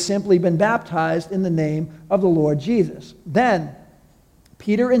 They had simply been baptized in the name of the Lord Jesus. Then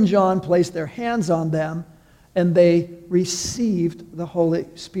Peter and John placed their hands on them, and they received the Holy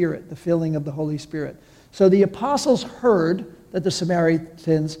Spirit, the filling of the Holy Spirit. So the apostles heard that the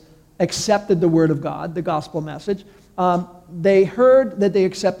Samaritans accepted the word of God, the gospel message. They heard that they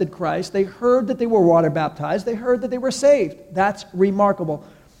accepted Christ. They heard that they were water baptized. They heard that they were saved. That's remarkable.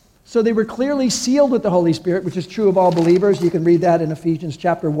 So they were clearly sealed with the Holy Spirit, which is true of all believers. You can read that in Ephesians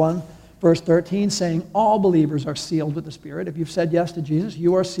chapter 1, verse 13, saying all believers are sealed with the Spirit. If you've said yes to Jesus,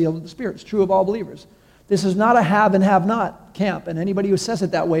 you are sealed with the Spirit. It's true of all believers. This is not a have and have not camp, and anybody who says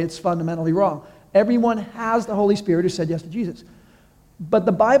it that way, it's fundamentally wrong. Everyone has the Holy Spirit who said yes to Jesus. But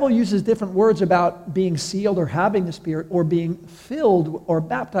the Bible uses different words about being sealed or having the Spirit or being filled or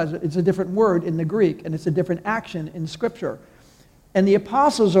baptized. It's a different word in the Greek, and it's a different action in Scripture. And the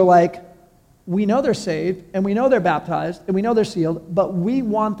apostles are like, we know they're saved, and we know they're baptized, and we know they're sealed, but we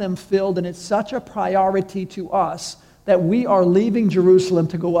want them filled, and it's such a priority to us that we are leaving Jerusalem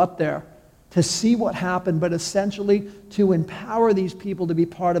to go up there to see what happened, but essentially to empower these people to be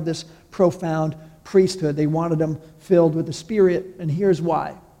part of this profound priesthood. They wanted them filled with the Spirit, and here's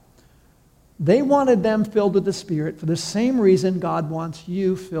why. They wanted them filled with the Spirit for the same reason God wants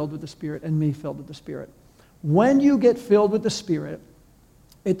you filled with the Spirit and me filled with the Spirit. When you get filled with the Spirit,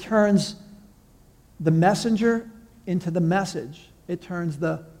 it turns the messenger into the message. It turns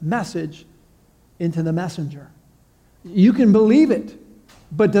the message into the messenger. You can believe it,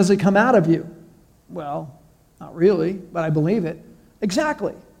 but does it come out of you? Well, not really, but I believe it.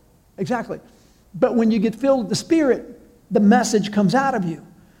 Exactly. But when you get filled with the Spirit, the message comes out of you.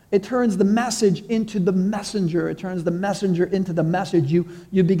 It turns the message into the messenger. It turns the messenger into the message. You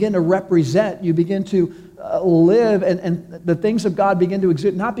begin to represent. You begin to live, and the things of God begin to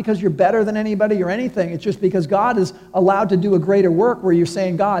exist, not because you're better than anybody or anything. It's just because God is allowed to do a greater work where you're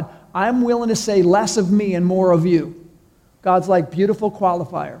saying, God, I'm willing to say less of me and more of you. God's like, beautiful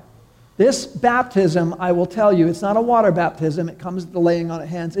qualifier. This baptism, I will tell you, it's not a water baptism. It comes with the laying on of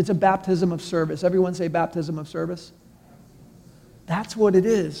hands. It's a baptism of service. Everyone say baptism of service. That's what it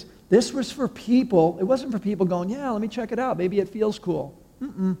is. This was for people. It wasn't for people going, yeah, let me check it out. Maybe it feels cool.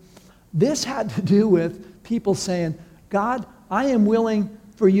 This had to do with people saying, God, I am willing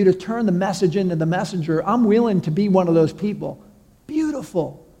for you to turn the message into the messenger. I'm willing to be one of those people.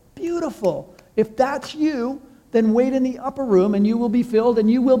 Beautiful. If that's you, then wait in the upper room and you will be filled and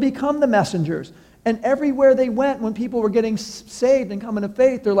you will become the messengers. And everywhere they went, when people were getting saved and coming to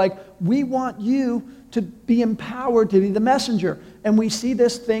faith, they're like, we want you to be empowered to be the messenger. And we see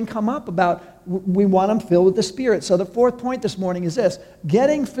this thing come up about we want them filled with the Spirit. So the fourth point this morning is this.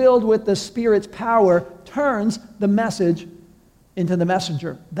 Getting filled with the Spirit's power turns the message into the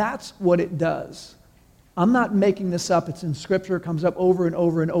messenger. That's what it does. I'm not making this up. It's in Scripture. It comes up over and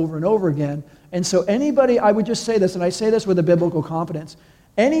over and over and over again. And so anybody, I would just say this, and I say this with a biblical confidence,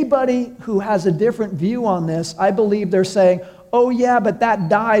 anybody who has a different view on this, I believe they're saying, oh yeah, but that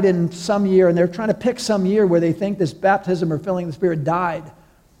died in some year, and they're trying to pick some year where they think this baptism or filling of the Spirit died.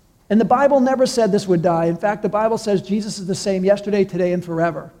 And the Bible never said this would die. In fact, the Bible says Jesus is the same yesterday, today, and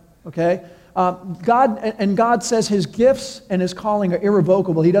forever. Okay? God says his gifts and his calling are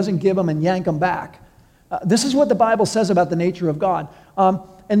irrevocable. He doesn't give them and yank them back. This is what the Bible says about the nature of God.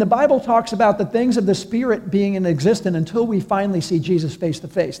 And the Bible talks about the things of the Spirit being in existence until we finally see Jesus face to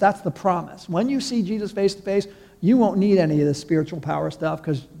face. That's the promise. When you see Jesus face to face, you won't need any of this spiritual power stuff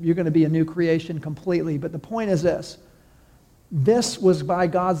because you're going to be a new creation completely. But the point is this. This was by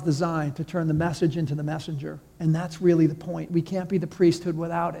God's design to turn the message into the messenger. And that's really the point. We can't be the priesthood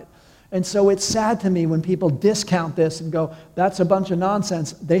without it. And so it's sad to me when people discount this and go, that's a bunch of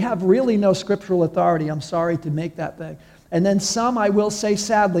nonsense. They have really no scriptural authority, I'm sorry, to make that thing. And then some, I will say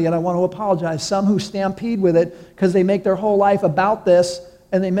sadly, and I want to apologize, some who stampede with it because they make their whole life about this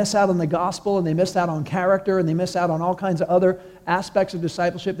and they miss out on the gospel and they miss out on character and they miss out on all kinds of other aspects of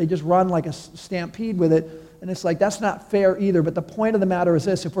discipleship. They just run like a stampede with it. And it's like, that's not fair either. But the point of the matter is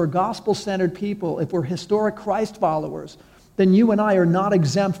this. If we're gospel-centered people, if we're historic Christ followers, then you and I are not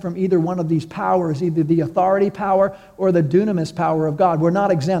exempt from either one of these powers, either the authority power or the dunamis power of God. We're not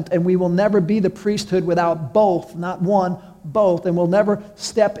exempt, and we will never be the priesthood without both, not one, both. And we'll never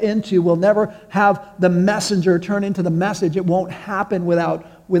we'll never have the messenger turn into the message. It won't happen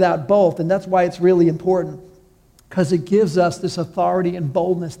without both. And that's why it's really important, because it gives us this authority and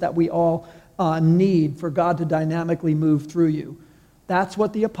boldness that we all need for God to dynamically move through you. That's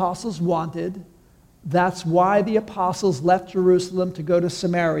what the apostles wanted. That's why the apostles left Jerusalem to go to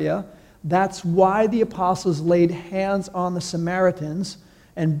Samaria. That's why the apostles laid hands on the Samaritans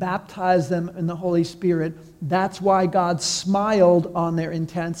and baptized them in the Holy Spirit. That's why God smiled on their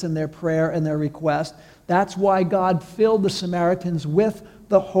intents and their prayer and their request. That's why God filled the Samaritans with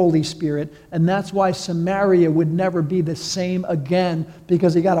the Holy Spirit. And that's why Samaria would never be the same again,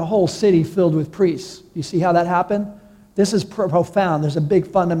 because he got a whole city filled with priests. You see how that happened? This is profound. There's a big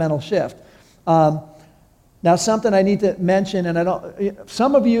fundamental shift. Now, something I need to mention, and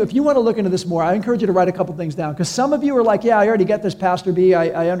some of you, if you want to look into this more, I encourage you to write a couple things down, because some of you are like, yeah, I already get this, Pastor B,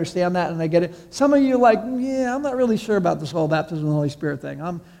 I understand that, and I get it. Some of you are like, yeah, I'm not really sure about this whole baptism of the Holy Spirit thing.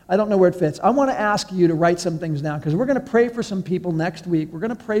 I don't know where it fits. I want to ask you to write some things down, because we're going to pray for some people next week. We're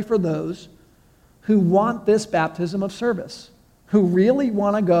going to pray for those who want this baptism of service, who really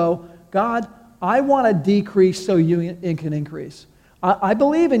want to go, God, I want to decrease so you can increase. I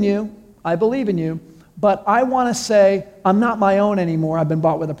believe in you. I believe in you. But I want to say, I'm not my own anymore. I've been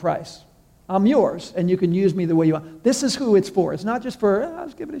bought with a price. I'm yours, and you can use me the way you want. This is who it's for. It's not just for,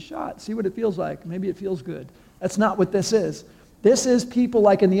 let's give it a shot, see what it feels like. Maybe it feels good. That's not what this is. This is people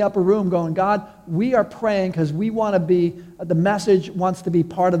like in the upper room going, God, we are praying because we want to be, the message wants to be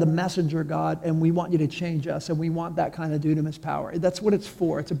part of the messenger, God, and we want you to change us, and we want that kind of dunamis power. That's what it's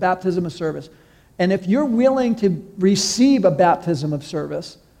for. It's a baptism of service. And if you're willing to receive a baptism of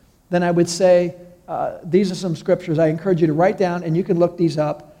service, then I would say, these are some scriptures I encourage you to write down, and you can look these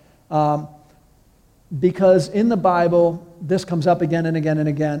up. Because in the Bible, this comes up again and again and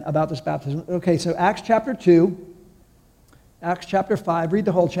again about this baptism. Okay, so Acts chapter 2, Acts chapter 5, read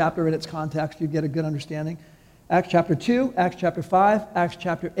the whole chapter in its context, you get a good understanding. Acts chapter 2, Acts chapter 5, Acts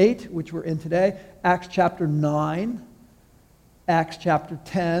chapter 8, which we're in today, Acts chapter 9, Acts chapter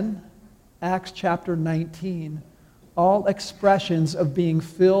 10, Acts chapter 19. All expressions of being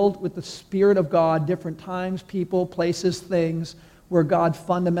filled with the Spirit of God, different times, people, places, things, where God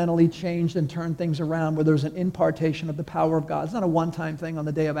fundamentally changed and turned things around, where there's an impartation of the power of God. It's not a one-time thing on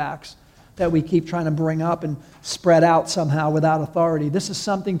the day of Acts that we keep trying to bring up and spread out somehow without authority. This is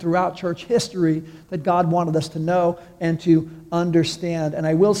something throughout church history that God wanted us to know and to understand. And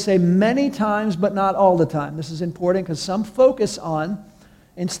I will say many times, but not all the time. This is important because some focus on,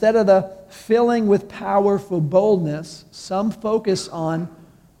 instead of the filling with powerful boldness, some focus on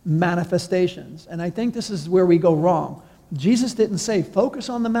manifestations. And I think this is where we go wrong. Jesus didn't say, focus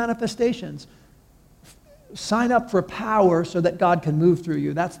on the manifestations. Sign up for power so that God can move through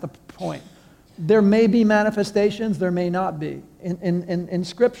you. That's the point. There may be manifestations, there may not be. In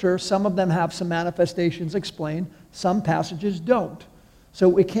Scripture, some of them have some manifestations explained, some passages don't. So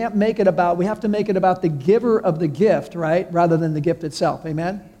we can't make it about, we have to make it about the giver of the gift, right, rather than the gift itself,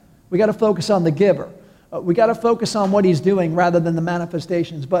 amen? We got to focus on the giver. We got to focus on what he's doing rather than the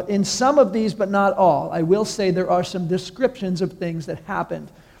manifestations. But in some of these, but not all, I will say there are some descriptions of things that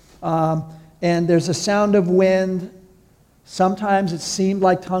happened. And there's a sound of wind. Sometimes it seemed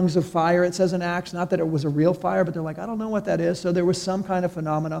like tongues of fire. It says in Acts, not that it was a real fire, but they're like, I don't know what that is. So there was some kind of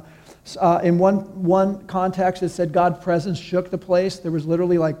phenomena. In one context, it said God's presence shook the place. There was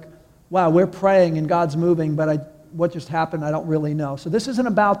literally like, wow, we're praying and God's moving, but what just happened, I don't really know. So this isn't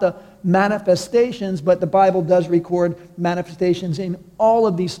about the manifestations, but the Bible does record manifestations in all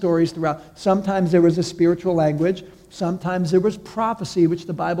of these stories throughout. Sometimes there was a spiritual language. Sometimes there was prophecy, which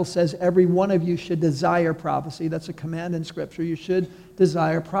the Bible says every one of you should desire prophecy. That's a command in Scripture. You should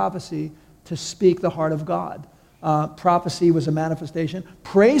desire prophecy to speak the heart of God. Prophecy was a manifestation.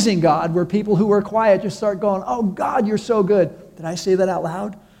 Praising God, where people who were quiet just start going, oh God, you're so good. Did I say that out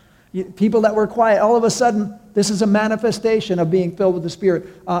loud? People that were quiet, all of a sudden, this is a manifestation of being filled with the Spirit.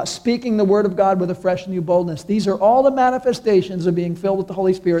 Speaking the Word of God with a fresh new boldness. These are all the manifestations of being filled with the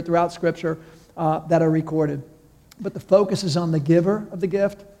Holy Spirit throughout Scripture that are recorded. But the focus is on the giver of the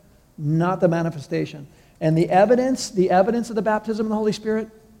gift, not the manifestation. And the evidence of the baptism of the Holy Spirit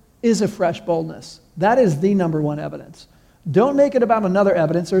is a fresh boldness. That is the number one evidence. Don't make it about another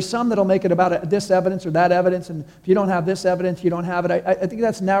evidence. There's some that'll make it about this evidence or that evidence, and if you don't have this evidence, you don't have it. I think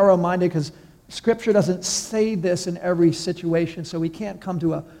that's narrow-minded because Scripture doesn't say this in every situation, so we can't come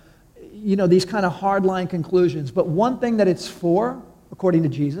to these kind of hardline conclusions. But one thing that it's for, according to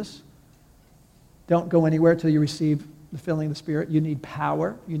Jesus, don't go anywhere till you receive the filling of the Spirit. You need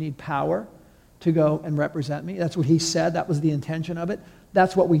power. You need power to go and represent me. That's what he said. That was the intention of it.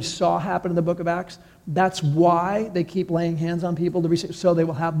 That's what we saw happen in the book of Acts. That's why they keep laying hands on people to receive, so they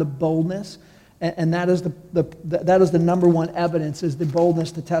will have the boldness. And that is that is the number one evidence, is the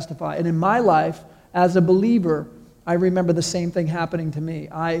boldness to testify. And in my life, as a believer, I remember the same thing happening to me.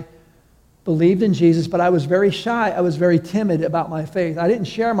 I believed in Jesus, but I was very shy. I was very timid about my faith. I didn't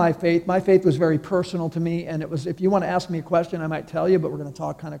share my faith. My faith was very personal to me, and it was, if you want to ask me a question, I might tell you, but we're going to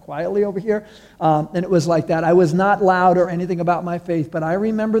talk kind of quietly over here. And it was like that. I was not loud or anything about my faith, but I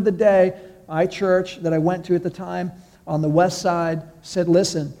remember the day my church that I went to at the time on the west side said,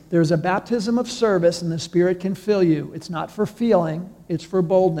 listen, there's a baptism of service, and the Spirit can fill you. It's not for feeling, it's for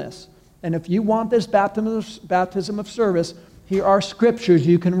boldness. And if you want this baptism of service, here are scriptures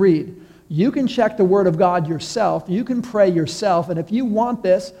you can read. You can check the Word of God yourself. You can pray yourself. And if you want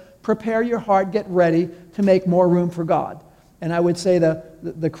this, prepare your heart, get ready to make more room for God. And I would say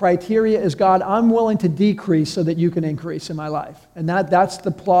the criteria is, God, I'm willing to decrease so that you can increase in my life. And that's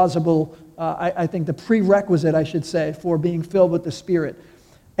the plausible, I think the prerequisite, I should say, for being filled with the Spirit.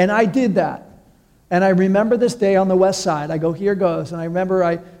 And I did that. And I remember this day on the west side. I go, here goes. And I remember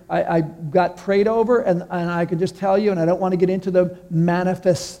I got prayed over, and I could just tell you, and I don't want to get into the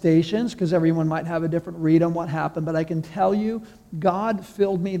manifestations because everyone might have a different read on what happened, but I can tell you, God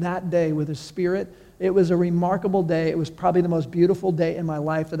filled me that day with His Spirit. It was a remarkable day. It was probably the most beautiful day in my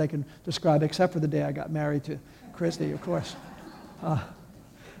life that I can describe, except for the day I got married to Christy, of course.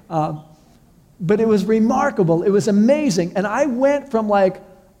 But it was remarkable. It was amazing. And I went from like,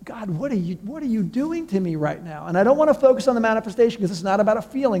 God, what are you doing to me right now? And I don't want to focus on the manifestation because it's not about a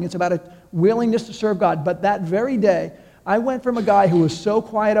feeling. It's about a willingness to serve God. But that very day, I went from a guy who was so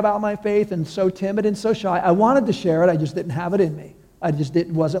quiet about my faith and so timid and so shy. I wanted to share it. I just didn't have it in me. It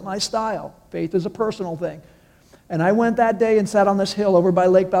wasn't my style. Faith is a personal thing. And I went that day and sat on this hill over by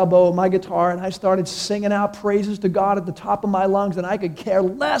Lake Balboa with my guitar, and I started singing out praises to God at the top of my lungs, and I could care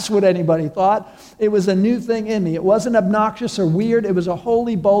less what anybody thought. It was a new thing in me. It wasn't obnoxious or weird. It was a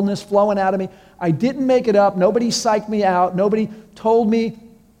holy boldness flowing out of me. I didn't make it up. Nobody psyched me out. Nobody told me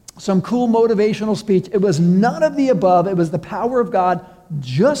some cool motivational speech. It was none of the above. It was the power of God,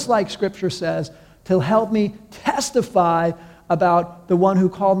 just like Scripture says, to help me testify about the one who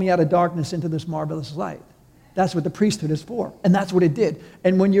called me out of darkness into this marvelous light. That's what the priesthood is for, and that's what it did.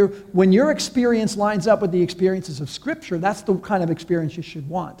 And when your experience lines up with the experiences of Scripture, that's the kind of experience you should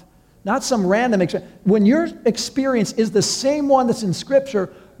want. Not some random experience. When your experience is the same one that's in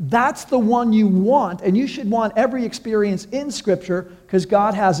Scripture, that's the one you want, and you should want every experience in Scripture because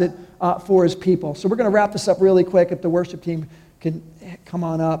God has it for His people. So we're going to wrap this up really quick if the worship team can come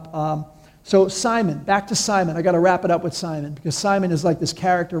on up. So Simon, back to Simon. I got to wrap it up with Simon because Simon is like this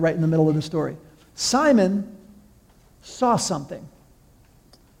character right in the middle of the story. Simon saw something.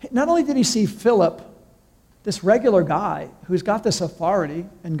 Not only did he see Philip, this regular guy who's got this authority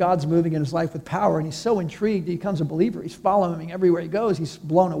and God's moving in his life with power, and he's so intrigued, he becomes a believer. He's following him everywhere he goes. He's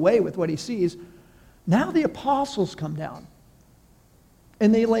blown away with what he sees. Now the apostles come down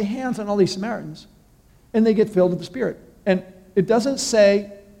and they lay hands on all these Samaritans and they get filled with the Spirit. And it doesn't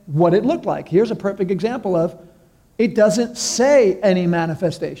say what it looked like. Here's a perfect example of it doesn't say any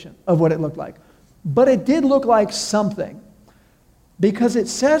manifestation of what it looked like. But it did look like something, because it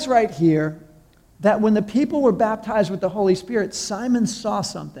says right here that when the people were baptized with the Holy Spirit, Simon saw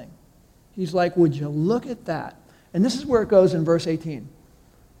something. He's like, would you look at that? And this is where it goes in verse 18.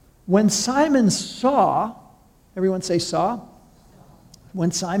 When Simon saw, everyone say saw?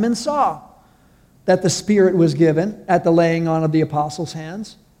 When Simon saw that the Spirit was given at the laying on of the apostles'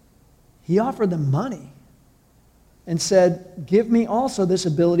 hands, he offered them money and said, give me also this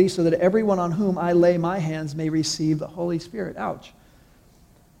ability so that everyone on whom I lay my hands may receive the Holy Spirit. Ouch.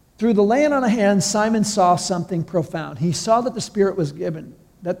 Through the laying on of hands, Simon saw something profound. He saw that the Spirit was given.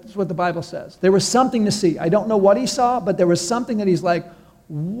 That's what the Bible says. There was something to see. I don't know what he saw, but there was something that he's like,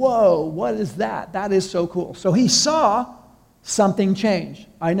 whoa, what is that? That is so cool. So he saw something change.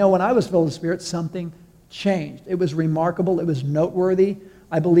 I know when I was filled with the Spirit, something changed. It was remarkable. It was noteworthy.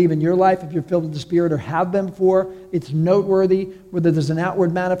 I believe in your life, if you're filled with the Spirit or have been before, it's noteworthy. Whether there's an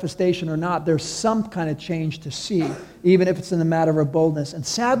outward manifestation or not, there's some kind of change to see, even if it's in the matter of boldness. And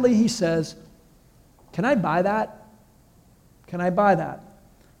sadly, he says, can I buy that? Can I buy that?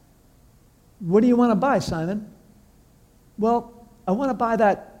 What do you want to buy, Simon? Well, I want to buy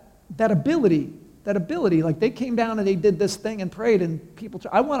that ability. That ability, like they came down and they did this thing and prayed and people,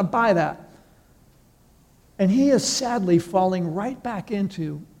 I want to buy that. And he is sadly falling right back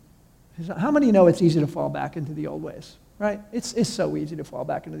into how many know it's easy to fall back into the old ways, right? It's so easy to fall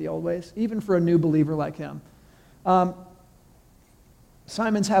back into the old ways, even for a new believer like him.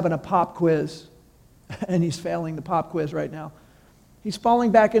 Simon's having a pop quiz, and he's failing the pop quiz right now. He's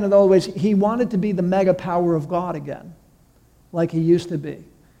falling back into the old ways. He wanted to be the mega power of God again, like he used to be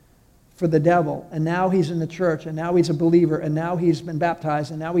for the devil. And now he's in the church, and now he's a believer, and now he's been baptized,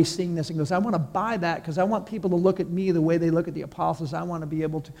 and now he's seeing this and goes, I want to buy that because I want people to look at me the way they look at the apostles. I want to be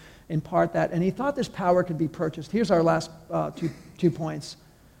able to impart that. And he thought this power could be purchased. Here's our last two points.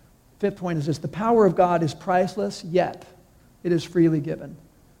 Fifth point is this. The power of God is priceless, yet it is freely given.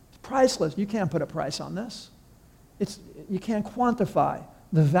 It's priceless. You can't put a price on this. You can't quantify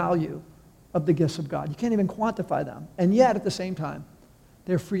the value of the gifts of God. You can't even quantify them. And yet, at the same time,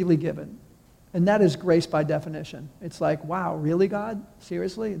 they're freely given. And that is grace by definition. It's like, wow, really, God?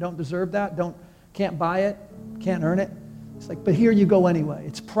 Seriously? You don't deserve that? Can't buy it? Can't earn it? It's like, but here you go anyway.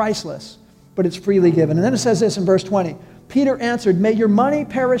 It's priceless, but it's freely given. And then it says this in verse 20. Peter answered, may your money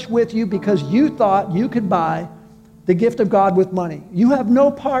perish with you because you thought you could buy the gift of God with money. You have no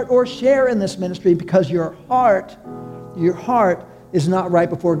part or share in this ministry because your heart is not right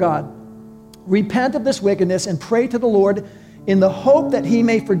before God. Repent of this wickedness and pray to the Lord in the hope that he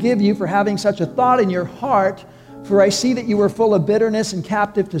may forgive you for having such a thought in your heart, for I see that you were full of bitterness and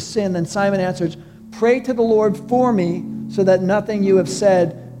captive to sin. Then Simon answers, pray to the Lord for me so that nothing you have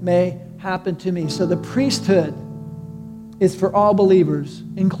said may happen to me. So the priesthood is for all believers,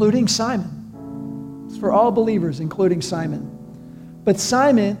 including Simon. It's for all believers, including Simon. But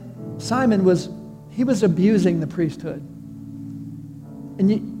Simon was abusing the priesthood. And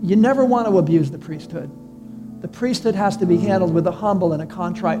you never want to abuse the priesthood. The priesthood has to be handled with a humble and a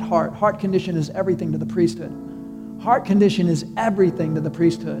contrite heart. Heart condition is everything to the priesthood. Heart condition is everything to the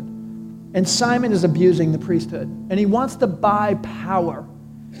priesthood. And Simon is abusing the priesthood. And he wants to buy power.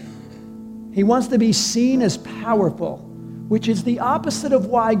 He wants to be seen as powerful, which is the opposite of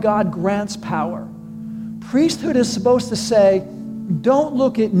why God grants power. Priesthood is supposed to say, don't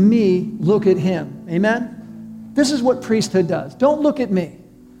look at me, look at him. Amen? This is what priesthood does. Don't look at me.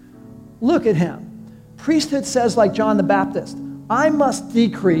 Look at him. Priesthood says, like John the Baptist, I must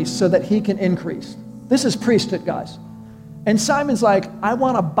decrease so that he can increase. This is priesthood, guys. And Simon's like, I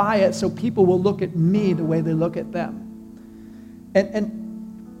want to buy it so people will look at me the way they look at them.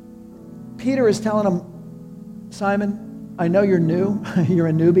 And Peter is telling him, Simon, I know you're new. You're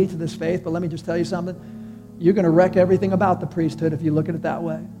a newbie to this faith, but let me just tell you something. You're going to wreck everything about the priesthood if you look at it that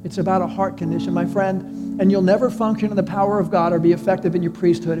way. It's about a heart condition, my friend, and you'll never function in the power of God or be effective in your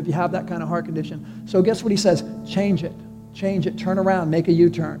priesthood if you have that kind of heart condition. So guess what he says? Change it. Change it. Turn around. Make a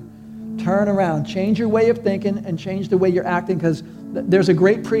U-turn. Turn around. Change your way of thinking and change the way you're acting, because there's a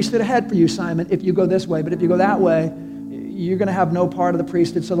great priesthood ahead for you, Simon, if you go this way. But if you go that way, you're going to have no part of the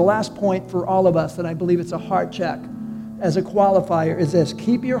priesthood. So the last point for all of us, and I believe it's a heart check as a qualifier, is this.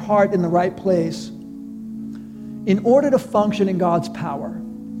 Keep your heart in the right place in order to function in God's power.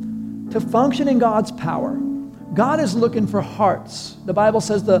 To function in God's power, God is looking for hearts. The Bible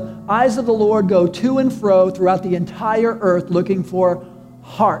says the eyes of the Lord go to and fro throughout the entire earth looking for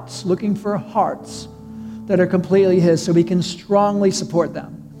hearts that are completely his so he can strongly support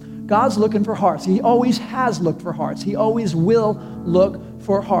them. God's looking for hearts. He always has looked for hearts. He always will look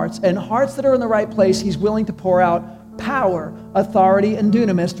for hearts. And hearts that are in the right place, he's willing to pour out power, authority, and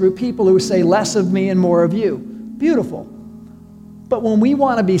dunamis through people who say less of me and more of you. Beautiful. But when we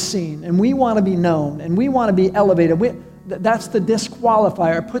want to be seen and we want to be known and we want to be elevated, that's the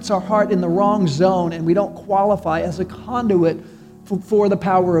disqualifier. It puts our heart in the wrong zone and we don't qualify as a conduit for the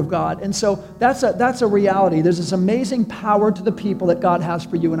power of God. And so that's a reality. There's this amazing power to the people that God has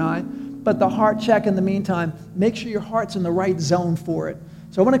for you and I. But the heart check in the meantime, make sure your heart's in the right zone for it.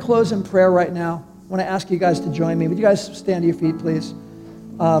 So I want to close in prayer right now. I want to ask you guys to join me. Would you guys stand to your feet, please?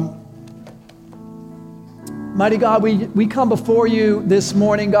 Mighty God, we come before you this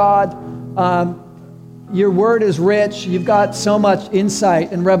morning, God. Your word is rich. You've got so much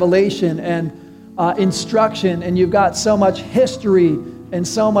insight and revelation and instruction, and you've got so much history and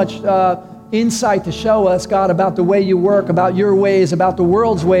so much insight to show us, God, about the way you work, about your ways, about the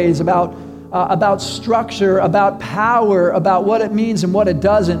world's ways, about structure, about power, about what it means and what it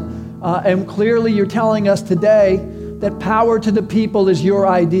doesn't. And clearly you're telling us today that power to the people is your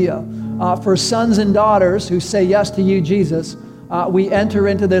idea. For sons and daughters who say yes to you, Jesus, we enter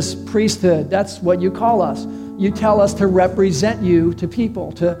into this priesthood. That's what you call us. You tell us to represent you to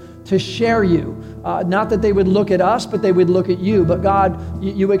people, to share you. Not that they would look at us, but they would look at you. But God,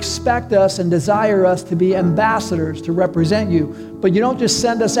 you expect us and desire us to be ambassadors, to represent you. But you don't just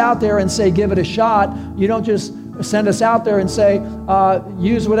send us out there and say, give it a shot. You don't just send us out there and say,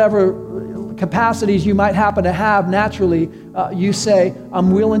 use whatever capacities you might happen to have naturally. You say,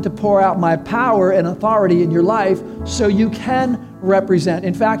 I'm willing to pour out my power and authority in your life so you can represent.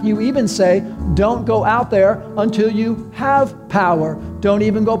 In fact, you even say, don't go out there until you have power. Don't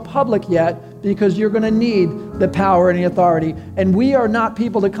even go public yet, because you're going to need the power and the authority. And we are not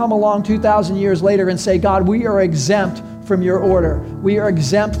people to come along 2,000 years later and say, God, we are exempt from your order. We are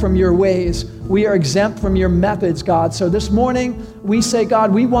exempt from your ways. We are exempt from your methods, God. So this morning, we say,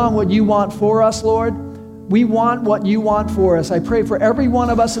 God, we want what you want for us, Lord. We want what you want for us. I pray for every one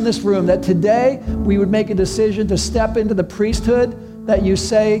of us in this room that today we would make a decision to step into the priesthood that you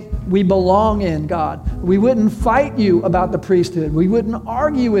say we belong in, God. We wouldn't fight you about the priesthood. We wouldn't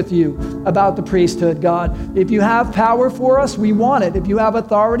argue with you about the priesthood, God. If you have power for us, we want it. If you have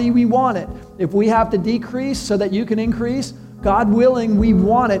authority, we want it. If we have to decrease so that you can increase, God willing, we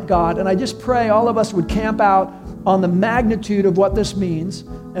want it, God. And I just pray all of us would camp out on the magnitude of what this means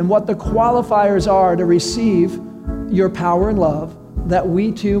and what the qualifiers are to receive your power and love, that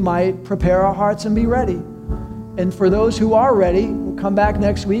we too might prepare our hearts and be ready. And for those who are ready, we'll come back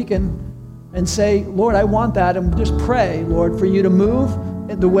next week and say, Lord, I want that. And just pray, Lord, for you to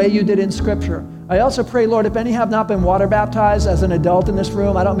move the way you did in Scripture. I also pray, Lord, if any have not been water baptized as an adult in this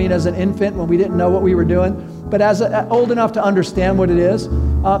room, I don't mean as an infant when we didn't know what we were doing, but as old enough to understand what it is,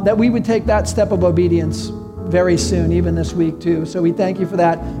 that we would take that step of obedience very soon, even this week too. So we thank you for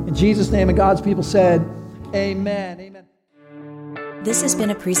that. In Jesus' name, and God's people said, amen. Amen. This has been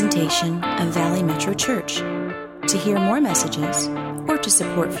a presentation of Valley Metro Church. To hear more messages or to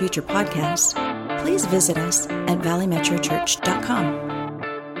support future podcasts, please visit us at valleymetrochurch.com.